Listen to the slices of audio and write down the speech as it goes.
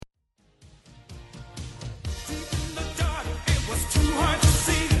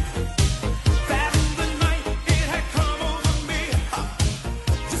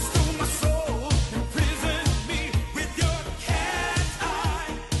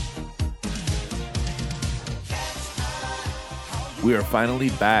We are finally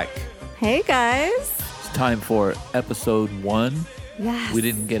back. Hey guys. It's time for episode 1. Yes. We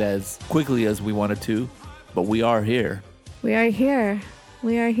didn't get as quickly as we wanted to, but we are here. We are here.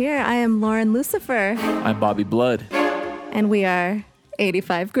 I am Lauren Lucifer. I'm Bobby Blood. And we are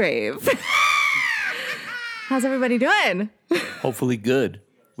 85 Grave. How's everybody doing? Hopefully good.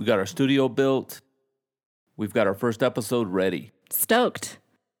 We got our studio built. We've got our first episode ready. Stoked.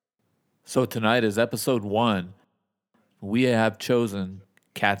 So tonight is episode 1. We have chosen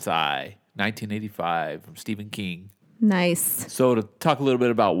Cat's Eye, 1985 from Stephen King. Nice. So to talk a little bit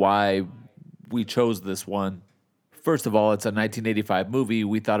about why we chose this one, first of all, it's a 1985 movie.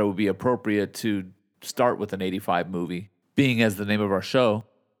 We thought it would be appropriate to start with an 85 movie, being as the name of our show.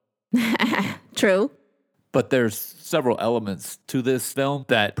 True. But there's several elements to this film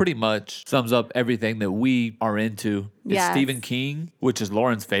that pretty much sums up everything that we are into. It's Yes. Stephen King, which is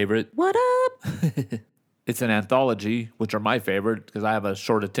Lauren's favorite. What up? It's an anthology, which are my favorite because I have a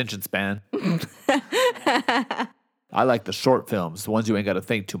short attention span. I like the short films, the ones you ain't got to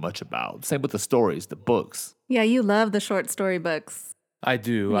think too much about. Same with the stories, the books. Yeah, you love the short story books. I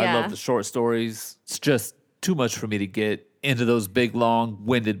do. I Yeah. love the short stories. It's just too much for me to get into those big,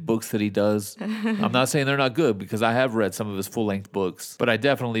 long-winded books that he does. I'm not saying they're not good because I have read some of his full-length books, but I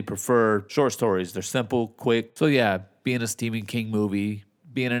definitely prefer short stories. They're simple, quick. So yeah, being a Stephen King movie,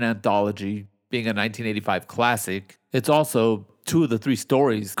 being an anthology, being a 1985 classic, it's also 2 of the 3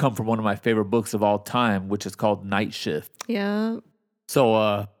 stories come from one of my favorite books of all time, which is called Night Shift. Yeah.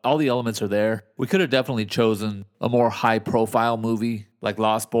 So all the elements are there. We could have definitely chosen a more high-profile movie like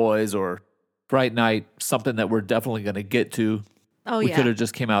Lost Boys or Fright Night, something that we're definitely going to get to. Oh, We yeah. could have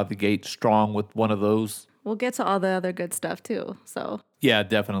just came out the gate strong with one of those. We'll get to all the other good stuff too. So, Yeah,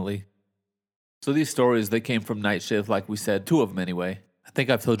 definitely. So these stories, they came from Night Shift, like we said, 2 of them anyway. I think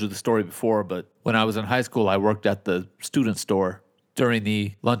I've told you the story before, but when I was in high school, I worked at the student store during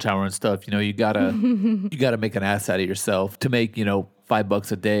the lunch hour and stuff. You know, you gotta make an ass out of yourself to make,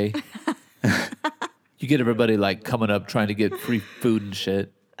 $5 a day. You get everybody like coming up trying to get free food and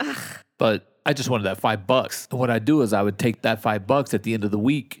shit. But I just wanted that $5. And what I'd do is I would take that $5 at the end of the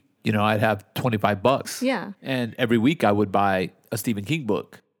week. I'd have $25. yeah. And every week I would buy a Stephen King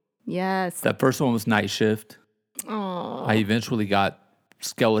book. Yes. That first one was Night Shift. Oh. I eventually got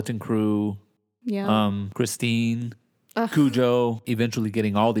Skeleton Crew, Yeah. Christine, Cujo, eventually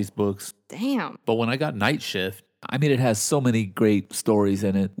getting all these books. Damn. But when I got Night Shift, it has so many great stories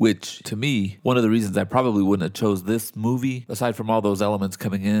in it, which to me, one of the reasons I probably wouldn't have chose this movie, aside from all those elements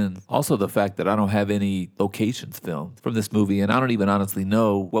coming in, also the fact that I don't have any locations filmed from this movie, and I don't even honestly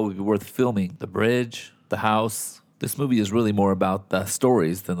know what would be worth filming. The bridge, the house. This movie is really more about the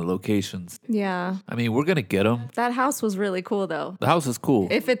stories than the locations. Yeah. We're going to get them. That house was really cool though. The house is cool.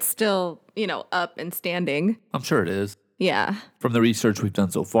 If it's still, up and standing. I'm sure it is. Yeah. From the research we've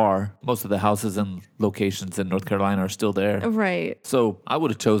done so far, most of the houses and locations in North Carolina are still there. Right. So I would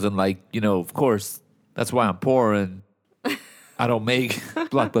have chosen, of course, that's why I'm poor and I don't make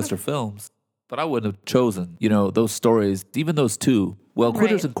blockbuster films. But I wouldn't have chosen, those stories, even those 2. Well,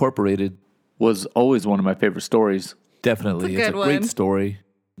 Critters Right. Incorporated was always one of my favorite stories. Definitely. It's a It's a good great one. story.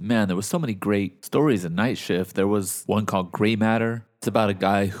 Man, there was so many great stories in Night Shift. There was one called Gray Matter. It's about a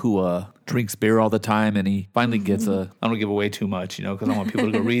guy who drinks beer all the time, and he finally gets I don't give away too much, because I want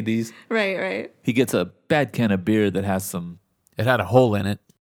people to go read these. Right. He gets a bad can of beer that has it had a hole in it,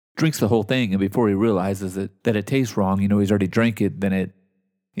 drinks the whole thing, and before he realizes that it tastes wrong, he's already drank it, then it,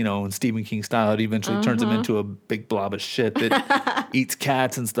 in Stephen King style, it eventually turns him into a big blob of shit that eats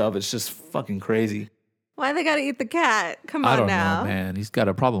cats and stuff. It's just fucking crazy. Why they gotta eat the cat? Come on I don't now. know, man. He's got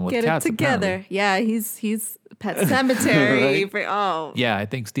a problem with Get cats, it together. apparently. Yeah, he's Pet Cemetery. Right? Oh, Yeah, I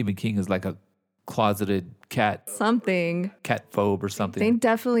think Stephen King is like a closeted cat something. phobe or something. They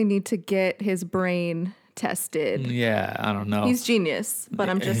definitely need to get his brain tested. Yeah, I don't know. He's genius, but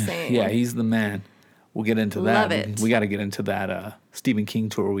I'm just saying. Yeah, he's the man. We'll get into that. Love it. We got to get into that Stephen King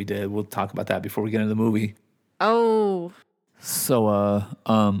tour we did. We'll talk about that before we get into the movie. Oh, So,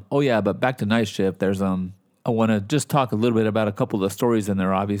 but back to Night Shift. There's I want to just talk a little bit about a couple of the stories in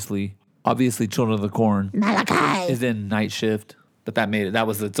there. Obviously, Children of the Corn is in Night Shift, but that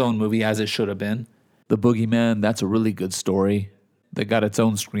was its own movie, as it should have been. The Boogeyman, that's a really good story that got its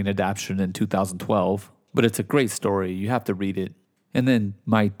own screen adaptation in 2012, but it's a great story. You have to read it. And then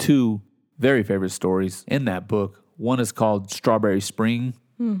my 2 very favorite stories in that book. One is called Strawberry Spring,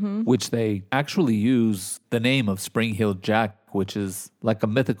 which they actually use the name of Spring Heeled Jack, which is like a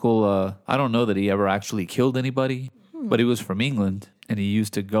mythical, I don't know that he ever actually killed anybody, but he was from England, and he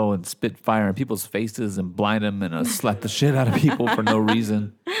used to go and spit fire in people's faces and blind them and slap the shit out of people for no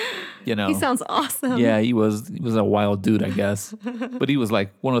reason. You know, He sounds awesome. yeah, he was a wild dude, I guess, but he was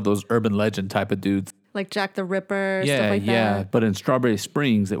like one of those urban legend type of dudes. Like Jack the Ripper, Yeah, stuff like yeah. that. But in Strawberry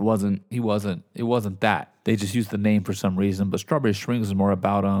Springs, it wasn't that. They just used the name for some reason. But Strawberry Springs is more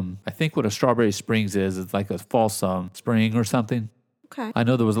about I think what a Strawberry Springs is, it's like a false spring or something. Okay. I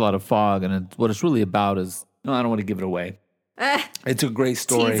know there was a lot of fog, and what it's really about is no, I don't want to give it away. It's a great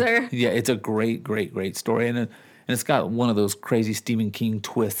story. Teaser. Yeah, it's a great, great, great story, and it's got one of those crazy Stephen King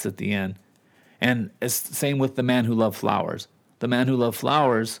twists at the end. And it's the same with The Man Who Loved Flowers. The Man Who Loved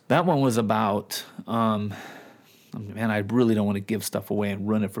Flowers, that one was about, man, I really don't want to give stuff away and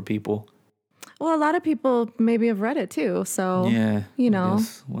ruin it for people. Well, a lot of people maybe have read it too. So, Yeah. you know.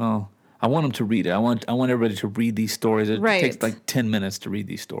 Yes. Well, I want them to read it. I want everybody to read these stories. It Right. takes like 10 minutes to read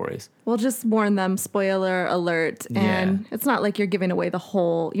these stories. We'll just warn them, spoiler alert. And it's not like you're giving away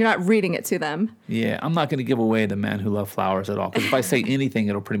you're not reading it to them. Yeah, I'm not going to give away The Man Who Loved Flowers at all. Because if I say anything,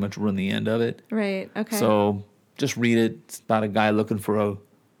 it'll pretty much ruin the end of it. Right. Okay. So just read it. It's about a guy looking for a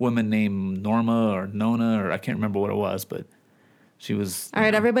woman named Norma or Nona, or I can't remember what it was, but she was. All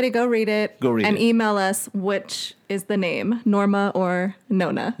right, everybody go read it. Go read and it. email us which is the name, Norma or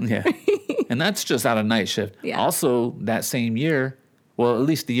Nona. Yeah. And that's just out of Night Shift. Yeah. Also, that same year, well, at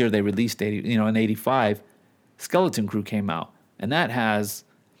least the year they released, in 85, Skeleton Crew came out. And that has,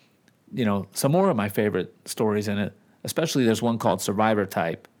 some more of my favorite stories in it. Especially there's one called Survivor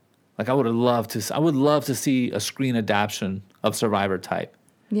Type. Like I would love to see a screen adaptation of Survivor Type.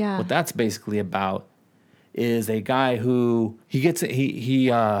 Yeah. What that's basically about is a guy who if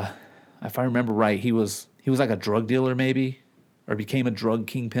I remember right, he was like a drug dealer maybe, or became a drug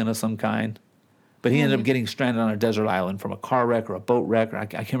kingpin of some kind. But he ended up getting stranded on a desert island from a car wreck or a boat wreck, or I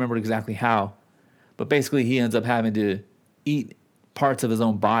can't remember exactly how. But basically he ends up having to eat parts of his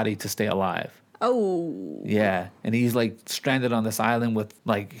own body to stay alive. Oh. Yeah, and he's like stranded on this island with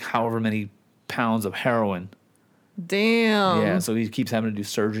like however many pounds of heroin. Damn. Yeah, so he keeps having to do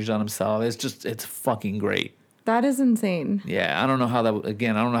surgeries on himself. It's fucking great. That is insane. Yeah, I don't know how that would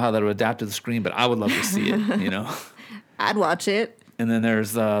adapt to the screen, but I would love to see it, I'd watch it. And then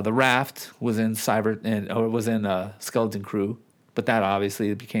there's The Raft was in Skeleton Crew, but that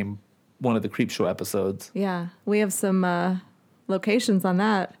obviously became one of the Creepshow episodes. Yeah. We have some locations on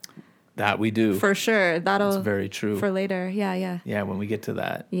that. That we do. For sure. That's very true. For later. Yeah, yeah. Yeah, when we get to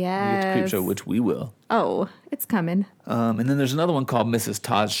that. Yes. We get to Creepshow, which we will. Oh, it's coming. And then there's another one called Mrs.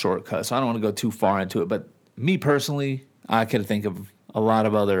 Todd's Shortcut. So I don't want to go too far into it, but me personally, I could think of a lot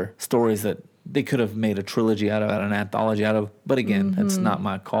of other stories that they could have made a trilogy out of, an anthology out of. But again, that's not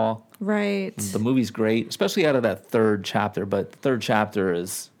my call. Right. The movie's great, especially out of that third chapter. But the third chapter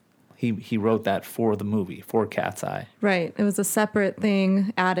is, he wrote that for the movie, for Cat's Eye. Right. It was a separate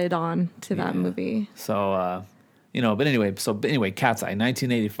thing added on to that movie. So, but anyway, Cat's Eye,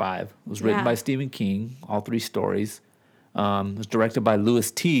 1985. It was written by Stephen King, all three stories. It was directed by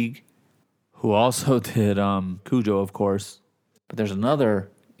Louis Teague, who also did Cujo, of course. But there's another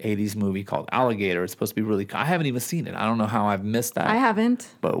 80s movie called Alligator. It's supposed to be really I haven't even seen it. I don't know how I've missed that. I haven't.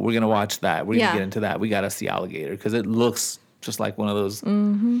 But we're going to watch that. We're going to get into that. We got to see Alligator because it looks just like one of those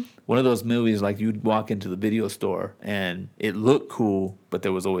movies like you'd walk into the video store and it looked cool, but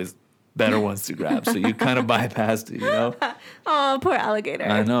there was always better ones to grab. So you kind of bypassed it, Oh, poor alligator.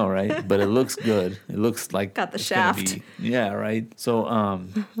 I know, right? But it looks good. It looks like Got the it's gonna shaft. Yeah, right? So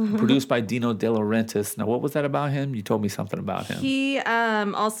produced by Dino De Laurentiis. Now, what was that about him? You told me something about him. He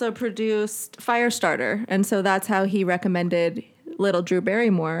also produced Firestarter, and so that's how he recommended little Drew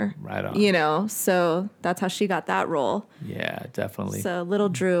Barrymore. Right on. So that's how she got that role. Yeah, definitely. So little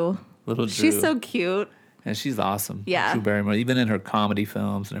Drew. She's so cute. And she's awesome. Yeah. Drew Barrymore, even in her comedy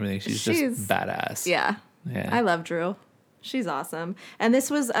films and everything, she's just badass. Yeah. I love Drew. She's awesome. And this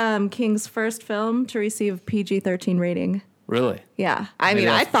was King's first film to receive PG-13 rating. Really? Yeah.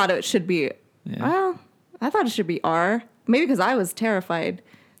 I thought it should be, I thought it should be R. Maybe because I was terrified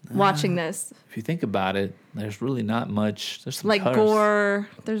watching this. If you think about it, there's really not much. There's some Like colors. gore.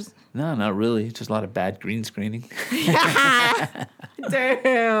 No, not really. Just a lot of bad green screening. Damn.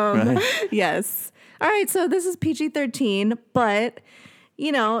 Right. Yes. All right, so this is PG-13, but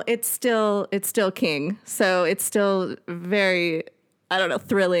it's still King. So it's still very,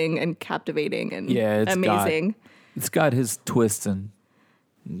 thrilling and captivating and amazing. It's got his twists and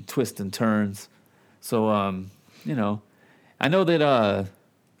turns. So I know that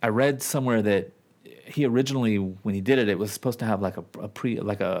I read somewhere that he originally, when he did it, it was supposed to have like an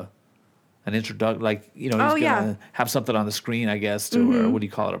introduction, he's gonna have something on the screen, I guess, or what do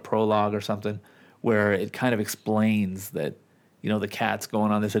you call it, a prologue or something, where it kind of explains that, the cat's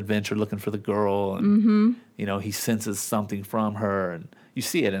going on this adventure looking for the girl, and he senses something from her, and you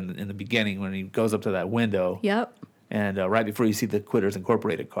see it in the beginning when he goes up to that window. Yep. And right before you see the Quitters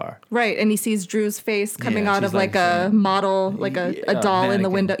Incorporated car. Right, and he sees Drew's face coming out of like a model, like a doll mannequin in the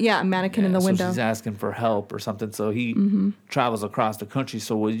window. Yeah, a mannequin in the window. So she's asking for help or something. So he travels across the country.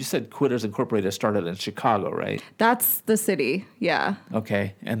 So you said Quitters Incorporated started in Chicago, right? That's the city, yeah.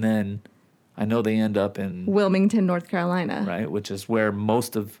 Okay, and then I know they end up in Wilmington, North Carolina. Right, which is where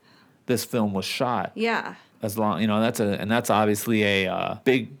most of this film was shot. Yeah. As long, that's obviously a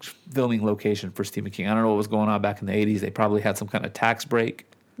big filming location for Stephen King. I don't know what was going on back in the 80s. They probably had some kind of tax break.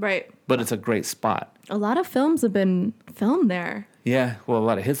 Right. But it's a great spot. A lot of films have been filmed there. Yeah, well, a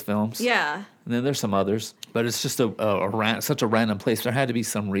lot of his films. Yeah. And then there's some others. But it's just such a random place. There had to be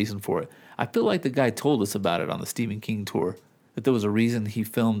some reason for it. I feel like the guy told us about it on the Stephen King tour, that there was a reason he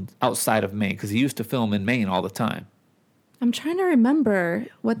filmed outside of Maine, because he used to film in Maine all the time. I'm trying to remember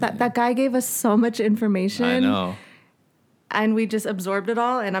what that guy gave us so much information. I know. And we just absorbed it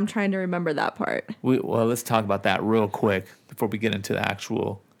all, and I'm trying to remember that part. Well, let's talk about that real quick before we get into the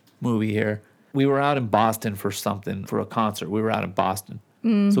actual movie here. We were out in Boston for a concert. We were out in Boston.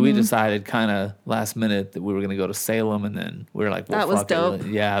 Mm-hmm. So we decided kind of last minute that we were going to go to Salem, and then we were like, well, that was dope.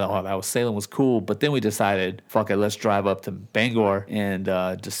 Salem was cool. But then we decided, fuck it, let's drive up to Bangor and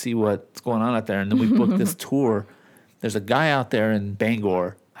just see what's going on out there. And then we booked this tour. There's a guy out there in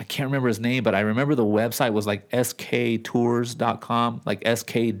Bangor. I can't remember his name, but I remember the website was like sktours.com, like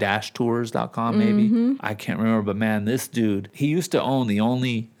sk-tours.com maybe. Mm-hmm. I can't remember, but man, this dude, he used to own the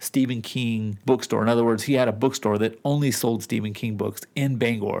only Stephen King bookstore. In other words, he had a bookstore that only sold Stephen King books in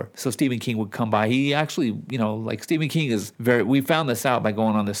Bangor. So Stephen King would come by. He actually, like Stephen King is we found this out by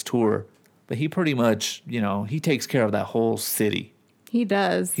going on this tour, but he pretty much, he takes care of that whole city. He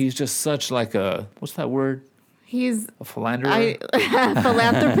does. He's just such like what's that word? He's a philanderer.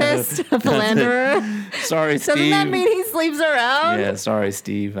 Philanthropist, a philanderer. Sorry, Steve. Doesn't that mean he sleeps around? Yeah, sorry,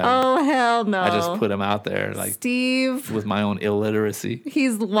 Steve. Oh, hell no. I just put him out there, like Steve, with my own illiteracy.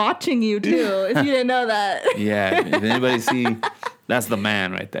 He's watching you too. If you didn't know that. Yeah, if anybody see, that's the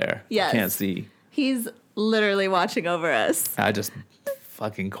man right there. Yes. Can't see. He's literally watching over us. I just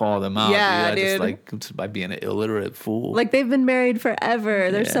fucking call them out. Yeah, dude. Just by being an illiterate fool. Like they've been married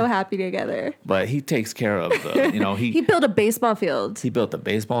forever. They're so happy together. But he takes care of he built a baseball field. He built the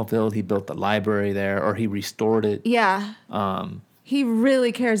baseball field. He built the library there, or he restored it. Yeah. He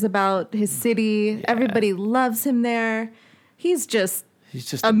really cares about his city. Yeah. Everybody loves him there. He's just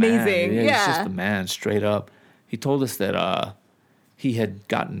amazing. Yeah, he's just a man, straight up. He told us that he had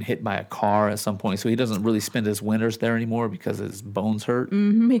gotten hit by a car at some point, so he doesn't really spend his winters there anymore because his bones hurt.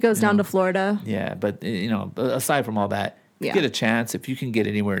 Mm-hmm. He goes down to Florida. Yeah, but aside from all that, if you get a chance, if you can get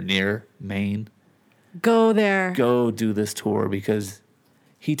anywhere near Maine, go there. Go do this tour, because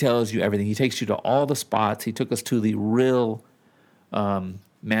he tells you everything. He takes you to all the spots. He took us to the real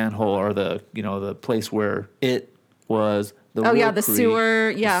manhole, or the place where it was. The creek,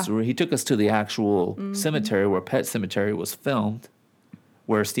 sewer. Yeah. The sewer. He took us to the actual cemetery where Pet Sematary was filmed,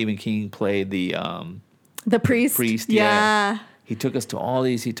 where Stephen King played the priest. Priest, yeah. He took us to all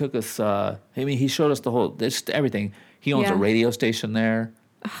these. He took us. He showed us the whole. Just everything. He owns a radio station there.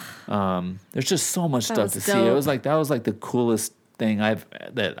 There's just so much stuff to see. It was like the coolest thing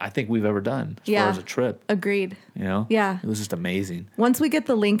that I think we've ever done as far as a trip. Agreed. Yeah. It was just amazing. Once we get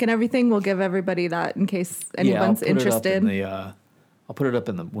the link and everything, we'll give everybody that in case anyone's interested. I'll put it up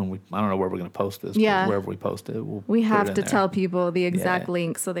I don't know where we're going to post this. Yeah. But wherever we post it, we have to tell people the exact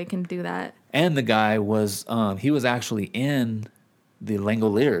link so they can do that. And the guy was, he was actually in the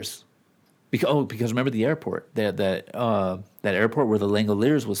Langoliers. Because remember the airport, that airport where the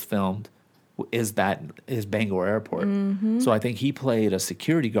Langoliers was filmed is Bangor Airport. Mm-hmm. So I think he played a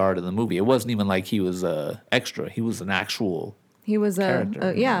security guard in the movie. It wasn't even like he was a extra. He was an actual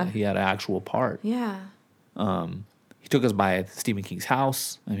character. He had an actual part. Yeah. He took us by Stephen King's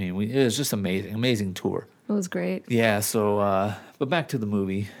house. I mean, it was just amazing tour. It was great. Yeah, so, but back to the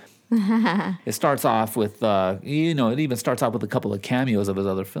movie. It starts off with, it even starts off with a couple of cameos of his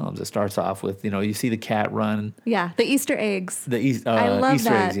other films. It starts off with, you see the cat run. Yeah, the Easter eggs. I love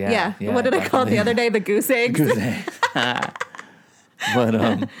Easter that. Eggs, yeah. What did I call it the other day? The goose eggs? Goose eggs.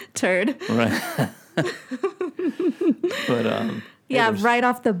 But, turd. Right. But, right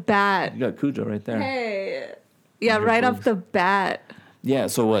off the bat. You got Cujo right there. Hey. Yeah, right off the bat. Yeah,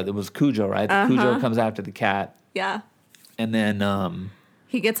 so what? It was Cujo, right? Cujo comes after the cat. Yeah. And then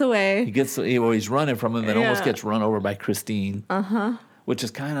he gets away. He's running from him and almost gets run over by Christine. Which is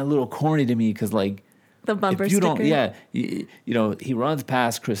kind of a little corny to me, because like the bumper sticker. He runs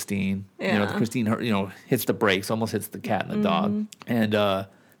past Christine. Yeah. Christine hits the brakes, almost hits the cat and the dog. And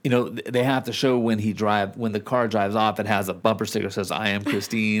they have to show when the car drives off, it has a bumper sticker that says, "I am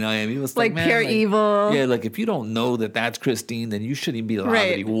Christine, I am." He was like, man, pure evil. Yeah, like if you don't know that that's Christine, then you shouldn't be allowed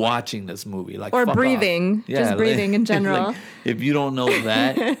to be watching this movie. Like, or breathing, off. Yeah, just breathing in general. Like, if you don't know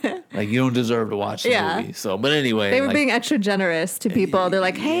that, like you don't deserve to watch the movie. So, but anyway, they were being extra generous to people. They're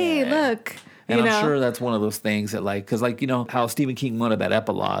like, "Hey, look." And I'm sure that's one of those things that, like, because like how Stephen King wanted that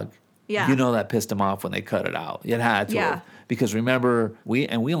epilogue. Yeah. that pissed him off when they cut it out. It had to. Yeah. Because remember, we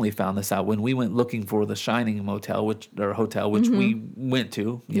only found this out when we went looking for the Shining hotel, which we went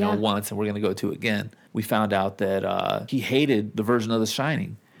to, once, and we're going to go to again. We found out that he hated the version of the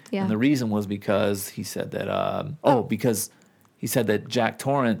Shining. Yeah. And the reason was because he said that, he said that Jack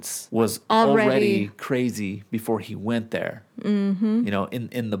Torrance was already crazy before he went there. Mm-hmm.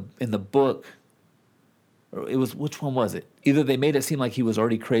 In the book, it was, which one was it? Either they made it seem like he was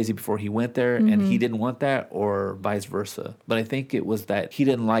already crazy before he went there and he didn't want that, or vice versa. But I think it was that he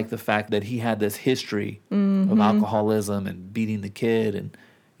didn't like the fact that he had this history of alcoholism and beating the kid, and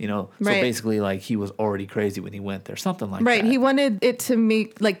so basically like he was already crazy when he went there, something like that. Right. He wanted it to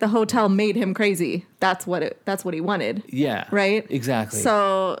make like the hotel made him crazy. That's what he wanted. Yeah. Right? Exactly.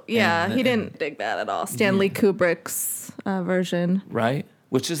 So he didn't dig that at all. Stanley Kubrick's version. Right.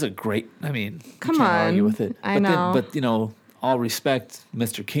 Which is a great, come on, can't argue with it. I know. But all respect,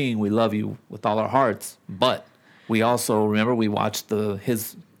 Mr. King, we love you with all our hearts. But we also, remember, we watched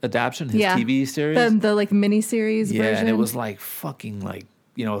his adaptation, his TV series. The like mini-series version. Yeah, and it was like fucking like,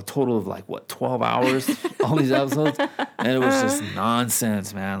 a total of like, 12 hours, all these episodes. And it was just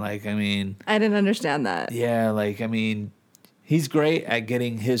nonsense, man. Like, I didn't understand that. Yeah, like, he's great at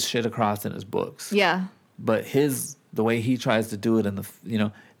getting his shit across in his books. Yeah. But the way he tries to do it in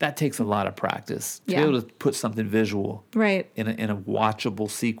that takes a lot of practice to be able to put something visual in a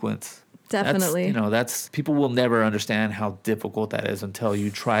watchable sequence. Definitely. That's people will never understand how difficult that is until you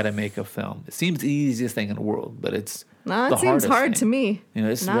try to make a film. It seems the easiest thing in the world, but it seems hard to me.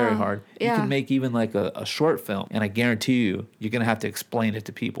 It's very hard. Yeah. You can make even like a short film, and I guarantee you're going to have to explain it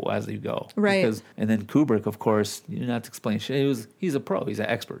to people as you go. Right. And then Kubrick, of course, you didn't have to explain shit. He's a pro. He's an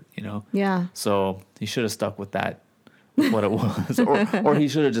expert, Yeah. So he should have stuck with that. What it was, or he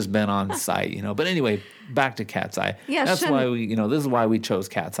should have just been on site, But anyway, back to Cat's Eye. Yeah, that's why this is why we chose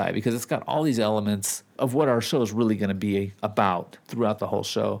Cat's Eye, because it's got all these elements of what our show is really going to be about throughout the whole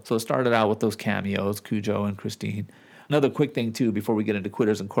show. So it started out with those cameos, Cujo and Christine. Another quick thing too, before we get into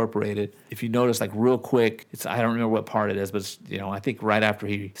Quitters Incorporated, if you notice, like real quick, I don't remember what part it is, but I think right after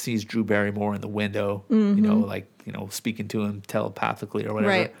he sees Drew Barrymore in the window, speaking to him telepathically or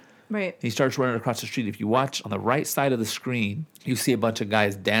whatever. Right. He starts running across the street. If you watch on the right side of the screen, you see a bunch of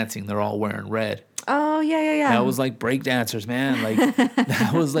guys dancing. They're all wearing red. Oh, yeah. That was like break dancers, man. Like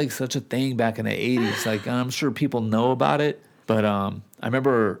that was like such a thing back in the 80s. Like I'm sure people know about it. But I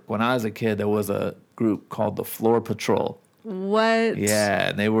remember when I was a kid, there was a group called the Floor Patrol. What?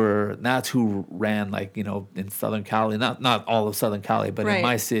 Yeah, and that's who ran like, in Southern Cali. Not all of Southern Cali, but in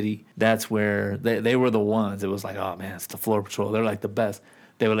my city, that's where they were the ones. It was like, oh man, it's the Floor Patrol. They're like the best.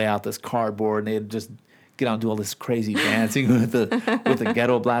 They would lay out this cardboard, and they'd just get out and do all this crazy dancing with the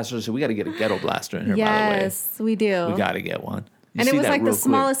ghetto blaster. So we got to get a ghetto blaster in here, by the way. Yes, we do. We got to get one. And it was like the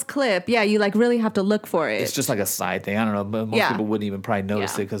smallest clip. Yeah, you like really have to look for it. It's just like a side thing. I don't know, but most people wouldn't even probably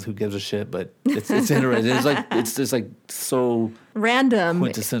notice it because who gives a shit? But it's interesting. It's just like so random,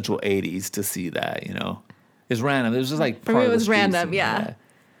 quintessential 80s to see that. It's random. It was just like for me, it was random. Yeah.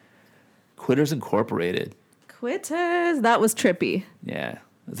 Quitters Incorporated. Quitters. That was trippy. Yeah.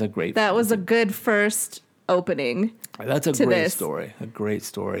 It's a great. That was a good first opening. That's a great story. A great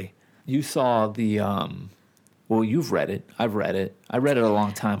story. You saw the. Well, you've read it. I've read it. I read it a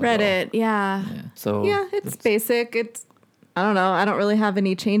long time ago. Read it, yeah. So it's basic. I don't know. I don't really have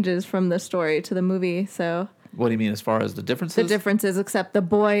any changes from the story to the movie. So. What do you mean as far as the differences? The differences, except the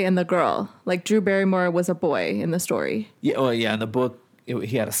boy and the girl. Like Drew Barrymore was a boy in the story. Yeah. Well, yeah. In the book,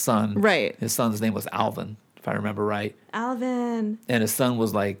 he had a son. Right. His son's name was Alvin, if I remember right. Alvin. And his son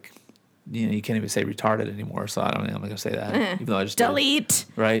was like, you can't even say retarded anymore. So I'm not going to say that. Even though I just delete.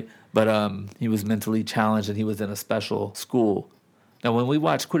 Did, right. But he was mentally challenged and he was in a special school. Now, when we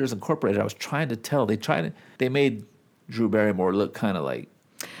watched Quitters Incorporated, I was trying to tell. They made Drew Barrymore look kind of like.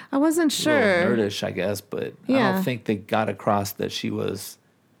 I wasn't sure. Nerdish, I guess, but I don't think they got across that she was,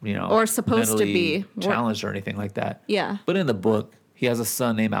 or supposed to be challenged or anything like that. Yeah. But in the book, he has a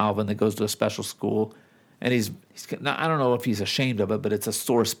son named Alvin that goes to a special school, and he's I don't know if he's ashamed of it, but it's a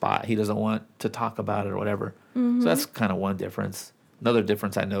sore spot. He doesn't want to talk about it or whatever. Mm-hmm. So that's kind of one difference. Another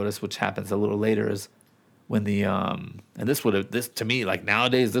difference I noticed, which happens a little later, is when the and this to me, like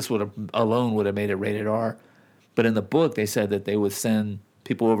nowadays, this would have alone would have made it rated R. But in the book, they said that they would send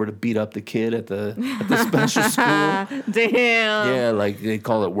people over to beat up the kid at the special school. Damn. Yeah, like they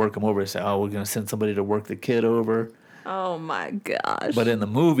call it work them over. They say, oh, we're gonna send somebody to work the kid over. Oh my gosh. But in the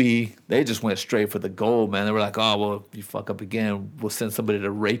movie, they just went straight for the gold, man. They were like, oh, well, if you fuck up again, we'll send somebody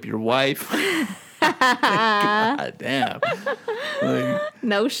to rape your wife. God damn. Like,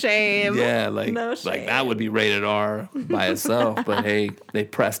 no shame. Yeah, like, no shame. Like that would be rated R by itself. But hey, they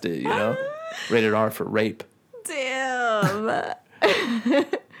pressed it, you know? Rated R for rape. Damn. But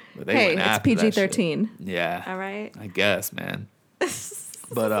hey, it's PG-13. Yeah. All right. I guess, man.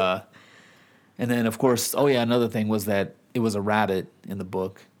 But, and then, of course, another thing was that it was a rabbit in the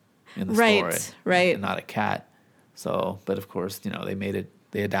book, in the story. Right. And not a cat. So, but of course,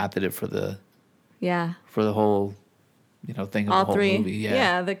 they adapted it for the whole, thing of all the whole three. movie.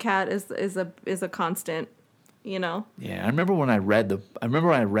 Yeah, the cat is a constant, Yeah, I remember when I read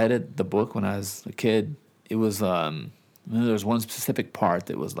the book when I was a kid. It was there was one specific part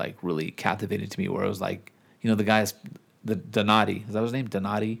that was like really captivating to me, where it was like, the guy's Donati. Is that his name?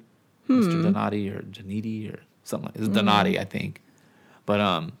 Donati? Mr. Donati or Janiti or something like that. It's Donati, I think.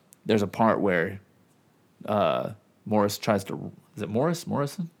 But there's a part where Morris tries to... Is it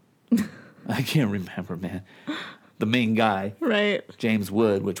Morrison? I can't remember, man. The main guy. Right. James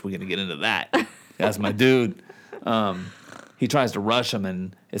Wood, which we're going to get into that. That's my dude. He tries to rush him,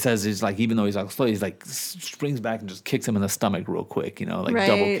 and it says he's like, even though he's like slow, he's like springs back and just kicks him in the stomach real quick, like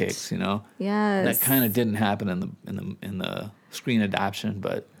double kicks, Yes. That kind of didn't happen in the screen adaptation,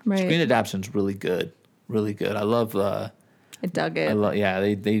 but screen adaptation's really good, really good. I love I dug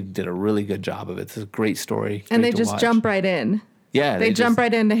it. They did a really good job of it. It's a great story, and they just jump right in. Yeah, they jump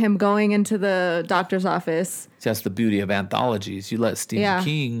right into him going into the doctor's office. That's the beauty of anthologies. You let Stephen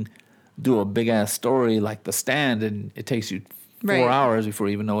King do a big ass story like The Stand, and it takes you 4 hours before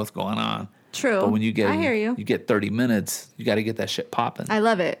you even know what's going on. True. But when you get, I hear you. You get 30 minutes. You got to get that shit popping. I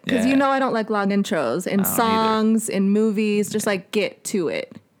love it because I don't like long intros in songs, in movies. Just like get to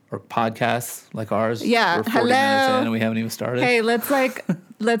it. Or podcasts like ours. Yeah. We're 40 minutes in and we haven't even started. Hey, let's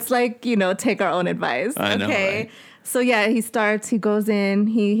take our own advice. I know, okay. Right? So he goes in,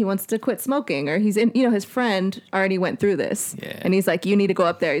 he wants to quit smoking, or he's in, his friend already went through this. Yeah. And he's like, you need to go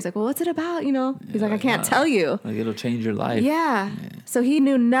up there. He's like, well, what's it about? He's like, I can't tell you. Like, it'll change your life. Yeah. So he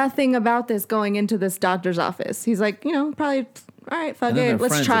knew nothing about this going into this doctor's office. He's like, probably, all right, fuck it.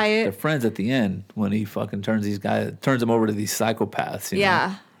 Let's try it. They're friends at the end when he fucking turns them over to these psychopaths.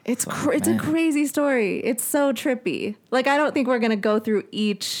 Yeah. It's a crazy story. It's so trippy. Like, I don't think we're going to go through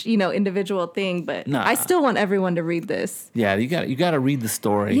each, individual thing, but I still want everyone to read this. Yeah, you got to read the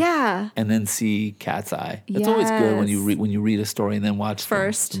story. Yeah. And then see Cat's Eye. It's always good when you read a story and then watch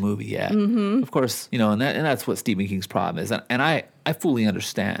the movie. Yeah. Mm-hmm. Of course, and that's what Stephen King's problem is. And I fully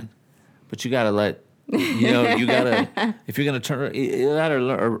understand. But you got to let you gotta, if you're gonna turn that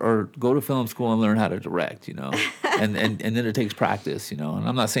or go to film school and learn how to direct, and then it takes practice, And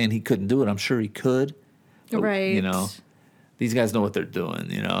I'm not saying he couldn't do it. I'm sure he could. But, right. These guys know what they're doing.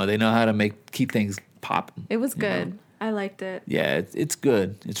 They know how to keep things popping. It was good. I liked it. Yeah, it's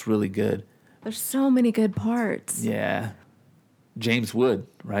good. It's really good. There's so many good parts. Yeah, James Wood,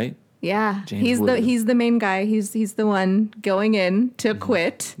 right? Yeah, he's the main guy. He's the one going in to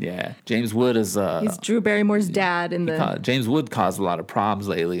quit. Yeah, James Wood is he's Drew Barrymore's dad James Wood caused a lot of problems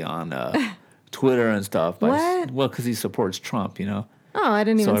lately on Twitter and stuff. What? Well, because he supports Trump, Oh, I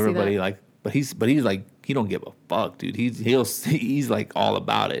didn't even see that. So everybody but he's like, he don't give a fuck, dude. He's like all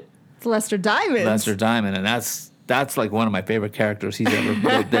about it. It's Lester Diamond. And that's like one of my favorite characters he's ever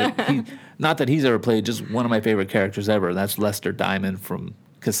played. Not that he's ever played, just one of my favorite characters ever. That's Lester Diamond from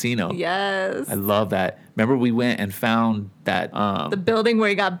Casino. Yes. I love that. Remember we went and found that the building where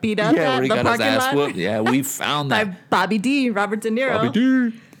he got beat up where he the got parking his ass lot? Whooped. Yeah, we found that. By Bobby D, Robert De Niro. Bobby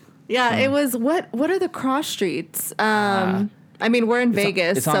D. Yeah, it was what are the cross streets? I mean, we're in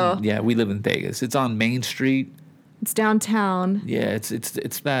Vegas, we live in Vegas. It's on Main Street. It's downtown. Yeah, it's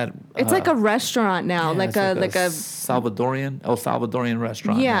that. It's like a restaurant now, like a Salvadorian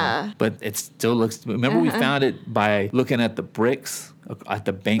restaurant. Yeah, now. But it still looks. Remember, we found it by looking at the bricks at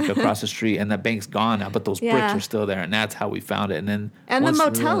the bank across the street, and that bank's gone now, but those bricks are still there, and that's how we found it. And the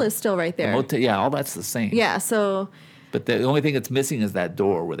motel is still right there. All that's the same. Yeah, so. But the only thing that's missing is that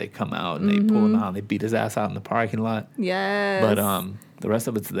door where they come out and they pull him out and they beat his ass out in the parking lot. Yes. But the rest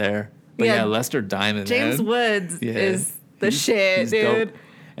of it's there. But yeah, Lester Diamond. James Woods is the shit, dude. Dope.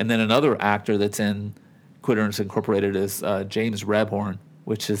 And then another actor that's in Quitters Incorporated is James Rebhorn,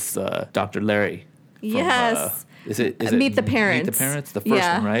 which is Dr. Larry. Yes. Is it Meet the Parents? Meet the Parents, the first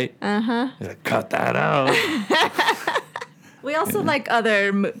one, right? He's like, cut that out. We also like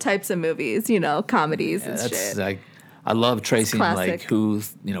other types of movies, comedies and shit. Like, I love tracing like who's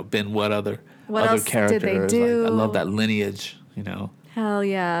been what other characters. Did they do? Like, I love that lineage. Hell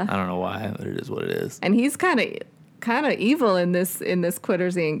yeah. I don't know why, but it is what it is. And he's kind of evil in this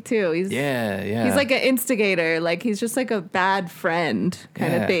Quitters Inc. too. He's He's like an instigator. Like he's just like a bad friend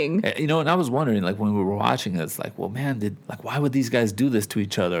kind of thing. And I was wondering, like when we were watching it, it's like, well, man, why would these guys do this to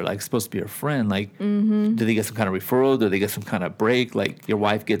each other? Like supposed to be your friend. Like, did they get some kind of referral? Did they get some kind of break? Like your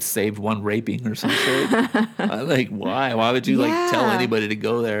wife gets saved one raping or some shit. Like why? Why would you like tell anybody to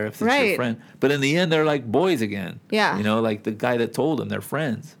go there if it's your friend? But in the end, they're like boys again. Yeah. Like the guy that told them they're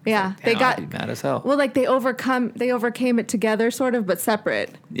friends. Yeah. Like, they got I'd be mad as hell. Well, like they overcame it together sort of, but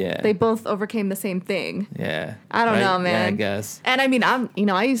separate. Yeah. They both overcame the same thing. Yeah. I don't know, man. Yeah, I guess. And I mean,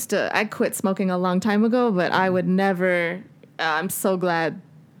 I quit smoking a long time ago, but I would never, I'm so glad.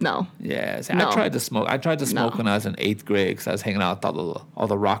 No. Yeah. See, no. I tried to smoke when I was in 8th grade because I was hanging out with all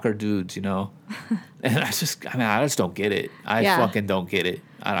the rocker dudes, And I just don't get it. I fucking don't get it.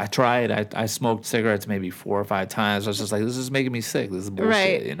 I tried. I smoked cigarettes maybe 4 or 5 times. I was just like, this is making me sick. This is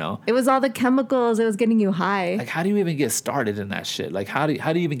bullshit, It was all the chemicals. It was getting you high. Like, how do you even get started in that shit? Like, how do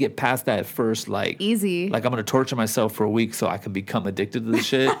you even get past that first, like... Easy. Like, I'm going to torture myself for a week so I can become addicted to this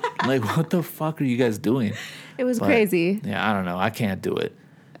shit? Like, what the fuck are you guys doing? It was crazy. Yeah, I don't know. I can't do it.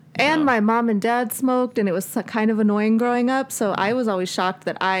 And my mom and dad smoked, and it was kind of annoying growing up, so I was always shocked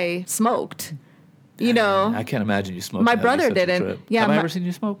that I smoked. I can't imagine you smoking. My brother didn't. Yeah, have I ever seen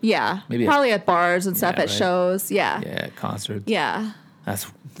you smoke? Yeah, maybe probably at bars and stuff, at shows. Yeah, at concerts. Yeah,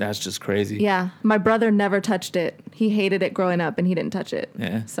 that's just crazy. Yeah, my brother never touched it. He hated it growing up, and he didn't touch it.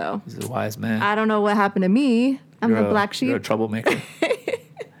 Yeah, so he's a wise man. I don't know what happened to me. I'm the black sheep. You're a troublemaker.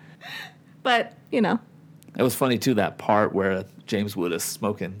 But it was funny too, that part where James Wood is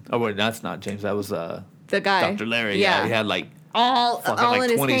smoking. Oh wait, that's not James. That was the guy, Dr. Larry. Yeah, he had like all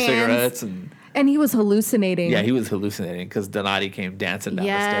like 20 cigarettes and he was hallucinating. Yeah, he was hallucinating because Donati came dancing down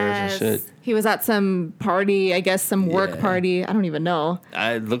the stairs and shit. He was at some party, I guess some work party. I don't even know.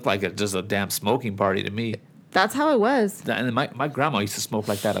 It looked like just a damn smoking party to me. That's how it was. And my grandma used to smoke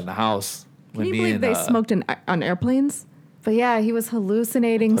like that in the house. Can you believe they smoked on airplanes? But yeah, he was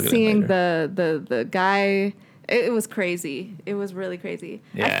hallucinating, seeing the guy. It was crazy. It was really crazy.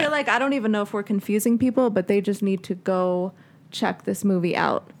 Yeah. I feel like I don't even know if we're confusing people, but they just need to go check this movie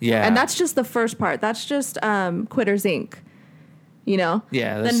out. Yeah. And that's just the first part. That's just Quitters Inc. Yeah.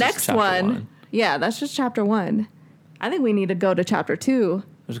 The next one. Yeah, that's just chapter 1. I think we need to go to chapter 2.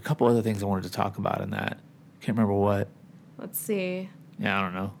 There's a couple other things I wanted to talk about in that. Can't remember what. Let's see. Yeah, I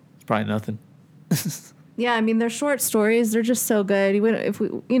don't know. It's probably nothing. Yeah, I mean, they're short stories. They're just so good.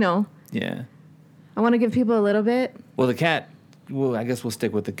 Yeah. I want to give people a little bit. Well, the cat. Well, I guess we'll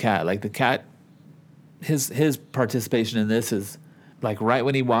stick with the cat. Like the cat, his participation in this is like right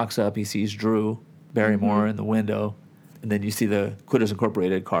when he walks up, he sees Drew Barrymore in the window, and then you see the Quitters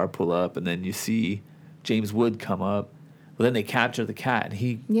Incorporated car pull up, and then you see James Wood come up. Well, then they capture the cat, and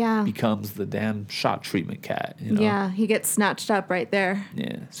he becomes the damn shock treatment cat. Yeah, he gets snatched up right there.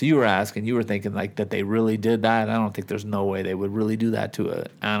 Yeah. So you were thinking like that they really did that. I don't think there's no way they would really do that to an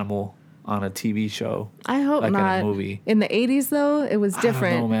animal on a TV show. I hope like not. In a movie. In the 80s, though, it was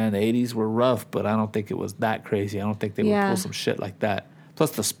different. I don't know, man. The 80s were rough, but I don't think it was that crazy. I don't think they would pull some shit like that.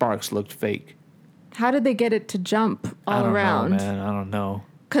 Plus, the sparks looked fake. How did they get it to jump all around? I don't know, man. I don't know.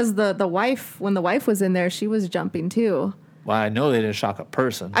 Because the wife, when the wife was in there, she was jumping too. Well, I know they didn't shock a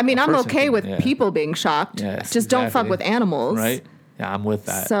person. I mean, I'm okay with people being shocked. Yes, just don't fuck with animals. Right? Yeah, I'm with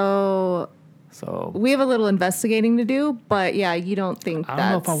that. So we have a little investigating to do, but yeah, you don't think I don't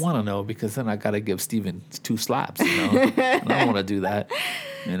know if I want to know because then I got to give Steven 2 slaps, I don't want to do that,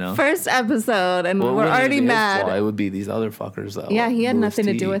 First episode, and we're already mad. It would be these other fuckers, though. Yeah, he had nothing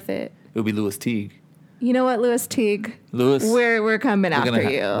to do with it. It would be Louis Teague. You know what, Louis Teague? Louis, we're coming after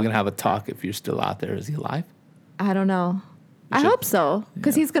you. We're going to have a talk if you're still out there. Is he alive? I don't know. I hope so,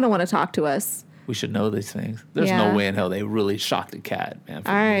 because he's going to want to talk to us. We should know these things. There's no way in hell they really shocked a cat, man.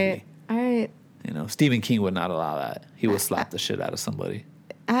 All right. Stephen King would not allow that. He would slap the shit out of somebody.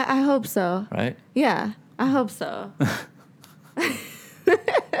 I hope so. Right? Yeah, I hope so.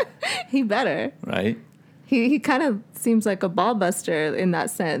 He better. Right? He kind of seems like a ball buster in that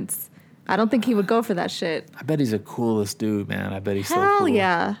sense. I don't think he would go for that shit. I bet he's the coolest dude, man. I bet he's so cool. Hell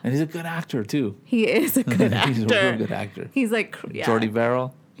yeah. And he's a good actor, too. He is a good actor. He's a real good actor. He's like, Jordy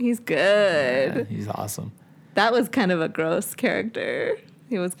Verrill. He's good. Yeah, he's awesome. That was kind of a gross character.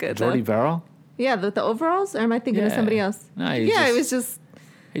 He was good, Jordy Verrill? Yeah, the overalls? Or am I thinking of somebody else? No, it was just...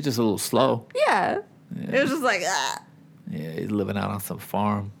 He's just a little slow. Yeah. It was just like, ah. Yeah, he's living out on some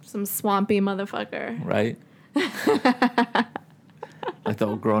farm. Some swampy motherfucker. Right? Like the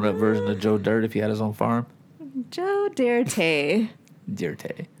old grown-up version of Joe Dirt if he had his own farm. Joe Dirte.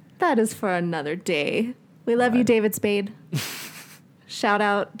 Dirte. That is for another day. We love you, David Spade. Shout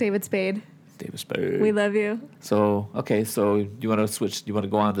out, David Spade. David Spade. We love you. So, okay, so you want to switch? You want to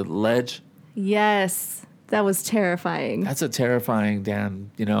go on to the ledge? Yes. That was terrifying. That's a terrifying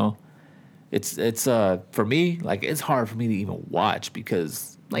damn, it's for me, like, it's hard for me to even watch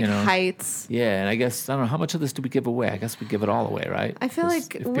because, like, heights. Yeah, and I guess, I don't know, how much of this do we give away? I guess we give it all away, right? I feel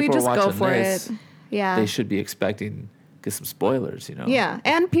like we just go for it. Yeah. They should be expecting get some spoilers, Yeah,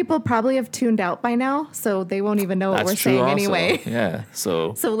 and people probably have tuned out by now, so they won't even know what we're saying also. Anyway. Yeah,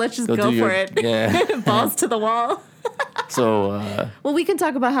 so let's just go for it. Yeah, balls to the wall. So, well, we can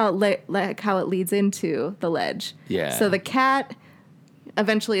talk about how it leads into the ledge. Yeah. So the cat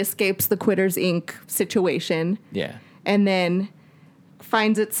eventually escapes the Quitters Inc. situation. Yeah. And then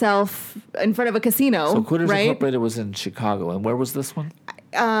finds itself in front of a casino. So Quitters Incorporated was in Chicago, and where was this one?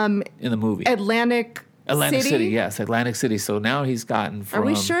 In the movie, Atlantic City, yes, Atlantic City. So now he's gotten from... Are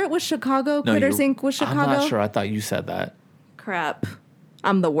we sure it was Chicago? No, Quitters Inc. was Chicago? I'm not sure. I thought you said that. Crap.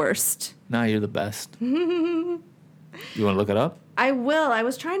 I'm the worst. No, you're the best. You want to look it up? I will. I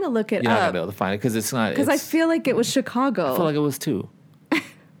was trying to look it up. You're not going to be able to find it because it's not... Because I feel like it was Chicago. I feel like it was too.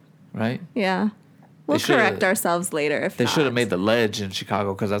 Right? Yeah. We'll correct ourselves later if they should have made the ledge in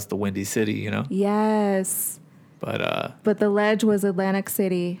Chicago because that's the Windy City, Yes. But the ledge was Atlantic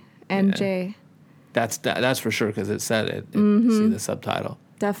City, NJ. Yeah. That's for sure because it said it. See the subtitle.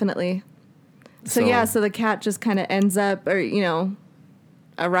 Definitely. So the cat just kind of ends up, or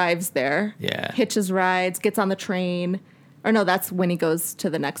arrives there. Yeah. Hitches rides, gets on the train. Or no, that's when he goes to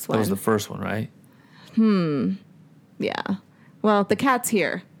the next one. That was the first one, right? Yeah. Well, the cat's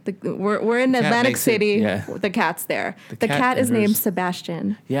here. We're in Atlantic City. The cat's there. The cat is named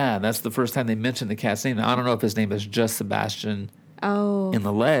Sebastian. Yeah, that's the first time they mentioned the cat's name. Now, I don't know if his name is just Sebastian. Oh. In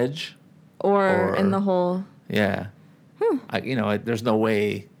the ledge. Or in the whole. Yeah. There's no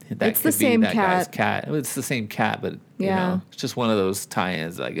way that it's the same guy's cat. It's the same cat, but it's just one of those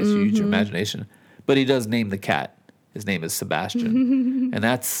tie-ins. I guess you use your imagination. But he does name the cat. His name is Sebastian, and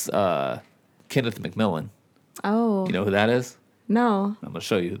that's Kenneth McMillan. Oh. You know who that is? No. I'm gonna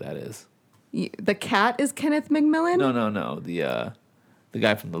show you who that is. The cat is Kenneth McMillan? No. The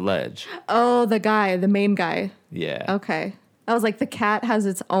guy from the ledge. Oh, the main guy. Yeah. Okay. I was like, the cat has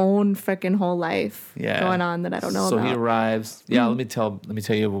its own freaking whole life going on that I don't know about. So he arrives. Yeah, let me tell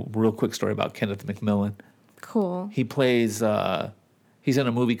you a real quick story about Kenneth McMillan. Cool. He plays. He's in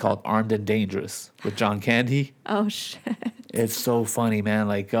a movie called Armed and Dangerous with John Candy. Oh shit! It's so funny, man.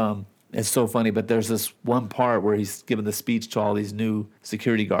 Like, it's so funny. But there's this one part where he's giving the speech to all these new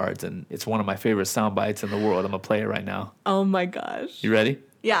security guards, and it's one of my favorite sound bites in the world. I'm gonna play it right now. Oh my gosh! You ready?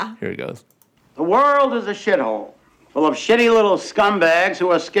 Yeah. Here it goes. The world is a shithole, full of shitty little scumbags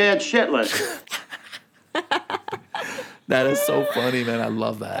who are scared shitless. That is so funny, man. I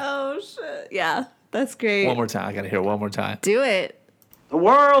love that. Oh shit! Yeah, that's great. One more time. I gotta hear it one more time. Do it. The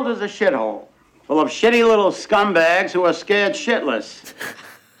world is a shithole, full of shitty little scumbags who are scared shitless.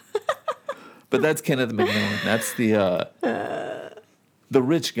 But that's Kenneth McMillan. That's the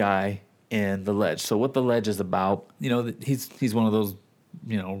rich guy in the ledge. So what the ledge is about, he's one of those,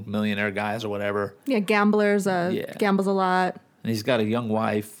 millionaire guys or whatever. Yeah, gamblers. Gambles a lot. And he's got a young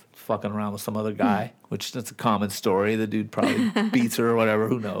wife fucking around with some other guy, which that's a common story. The dude probably beats her or whatever.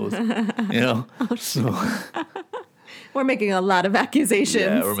 Who knows? Oh, so. We're making a lot of accusations.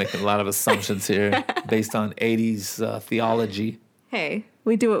 Yeah, we're making a lot of assumptions here based on 80s theology. Hey,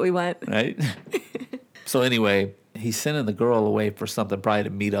 we do what we want. Right? So anyway, he's sending the girl away for something probably to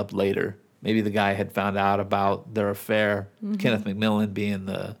meet up later. Maybe the guy had found out about their affair, Kenneth McMillan being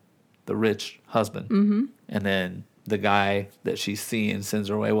the rich husband. Mm-hmm. And then the guy that she's seeing sends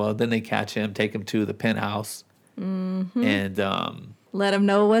her away. Well, then they catch him, take him to the penthouse, and... let him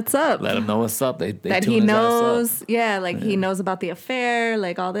know what's up. Let him know what's up. They that he knows. Yeah, he knows about the affair,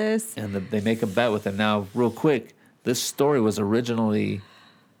 like all this. And they make a bet with him. Now, real quick, this story was originally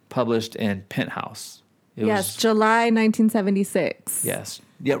published in Penthouse. July 1976. Yes.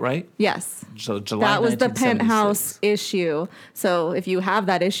 Yeah, right? Yes. So July that was the Penthouse issue. So if you have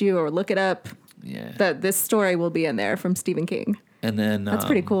that issue or look it up, this story will be in there from Stephen King. And then that's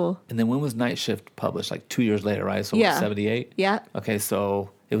pretty cool. And then when was Night Shift published? Like 2 years later, right? So 78? Yeah. Okay, so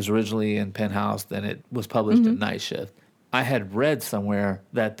it was originally in Penthouse, then it was published in Night Shift. I had read somewhere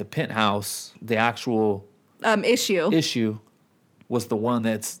that the Penthouse, the actual issue was the one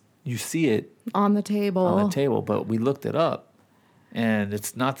that's you see it on the table. But we looked it up. And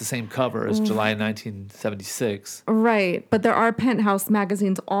it's not the same cover as July 1976. Right. But there are Penthouse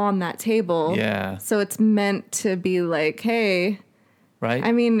magazines on that table. Yeah. So it's meant to be like, hey, right?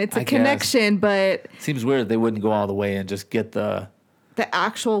 I mean, it's a connection, but seems weird they wouldn't go all the way and just get the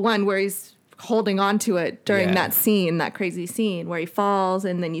actual one where he's holding on to it during that scene, that crazy scene where he falls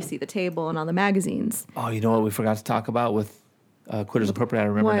and then you see the table and all the magazines. Oh, you know what we forgot to talk about with Quitters Incorporated? I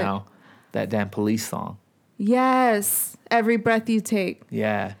remember What? now. That damn Police song. Yes. Every breath you take.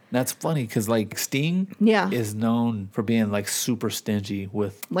 Yeah. That's funny because, like, Sting is known for being, like, super stingy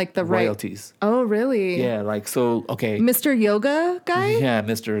with like the royalties. Oh, really? Yeah. Like, so, okay. Mr. Yoga guy? Yeah.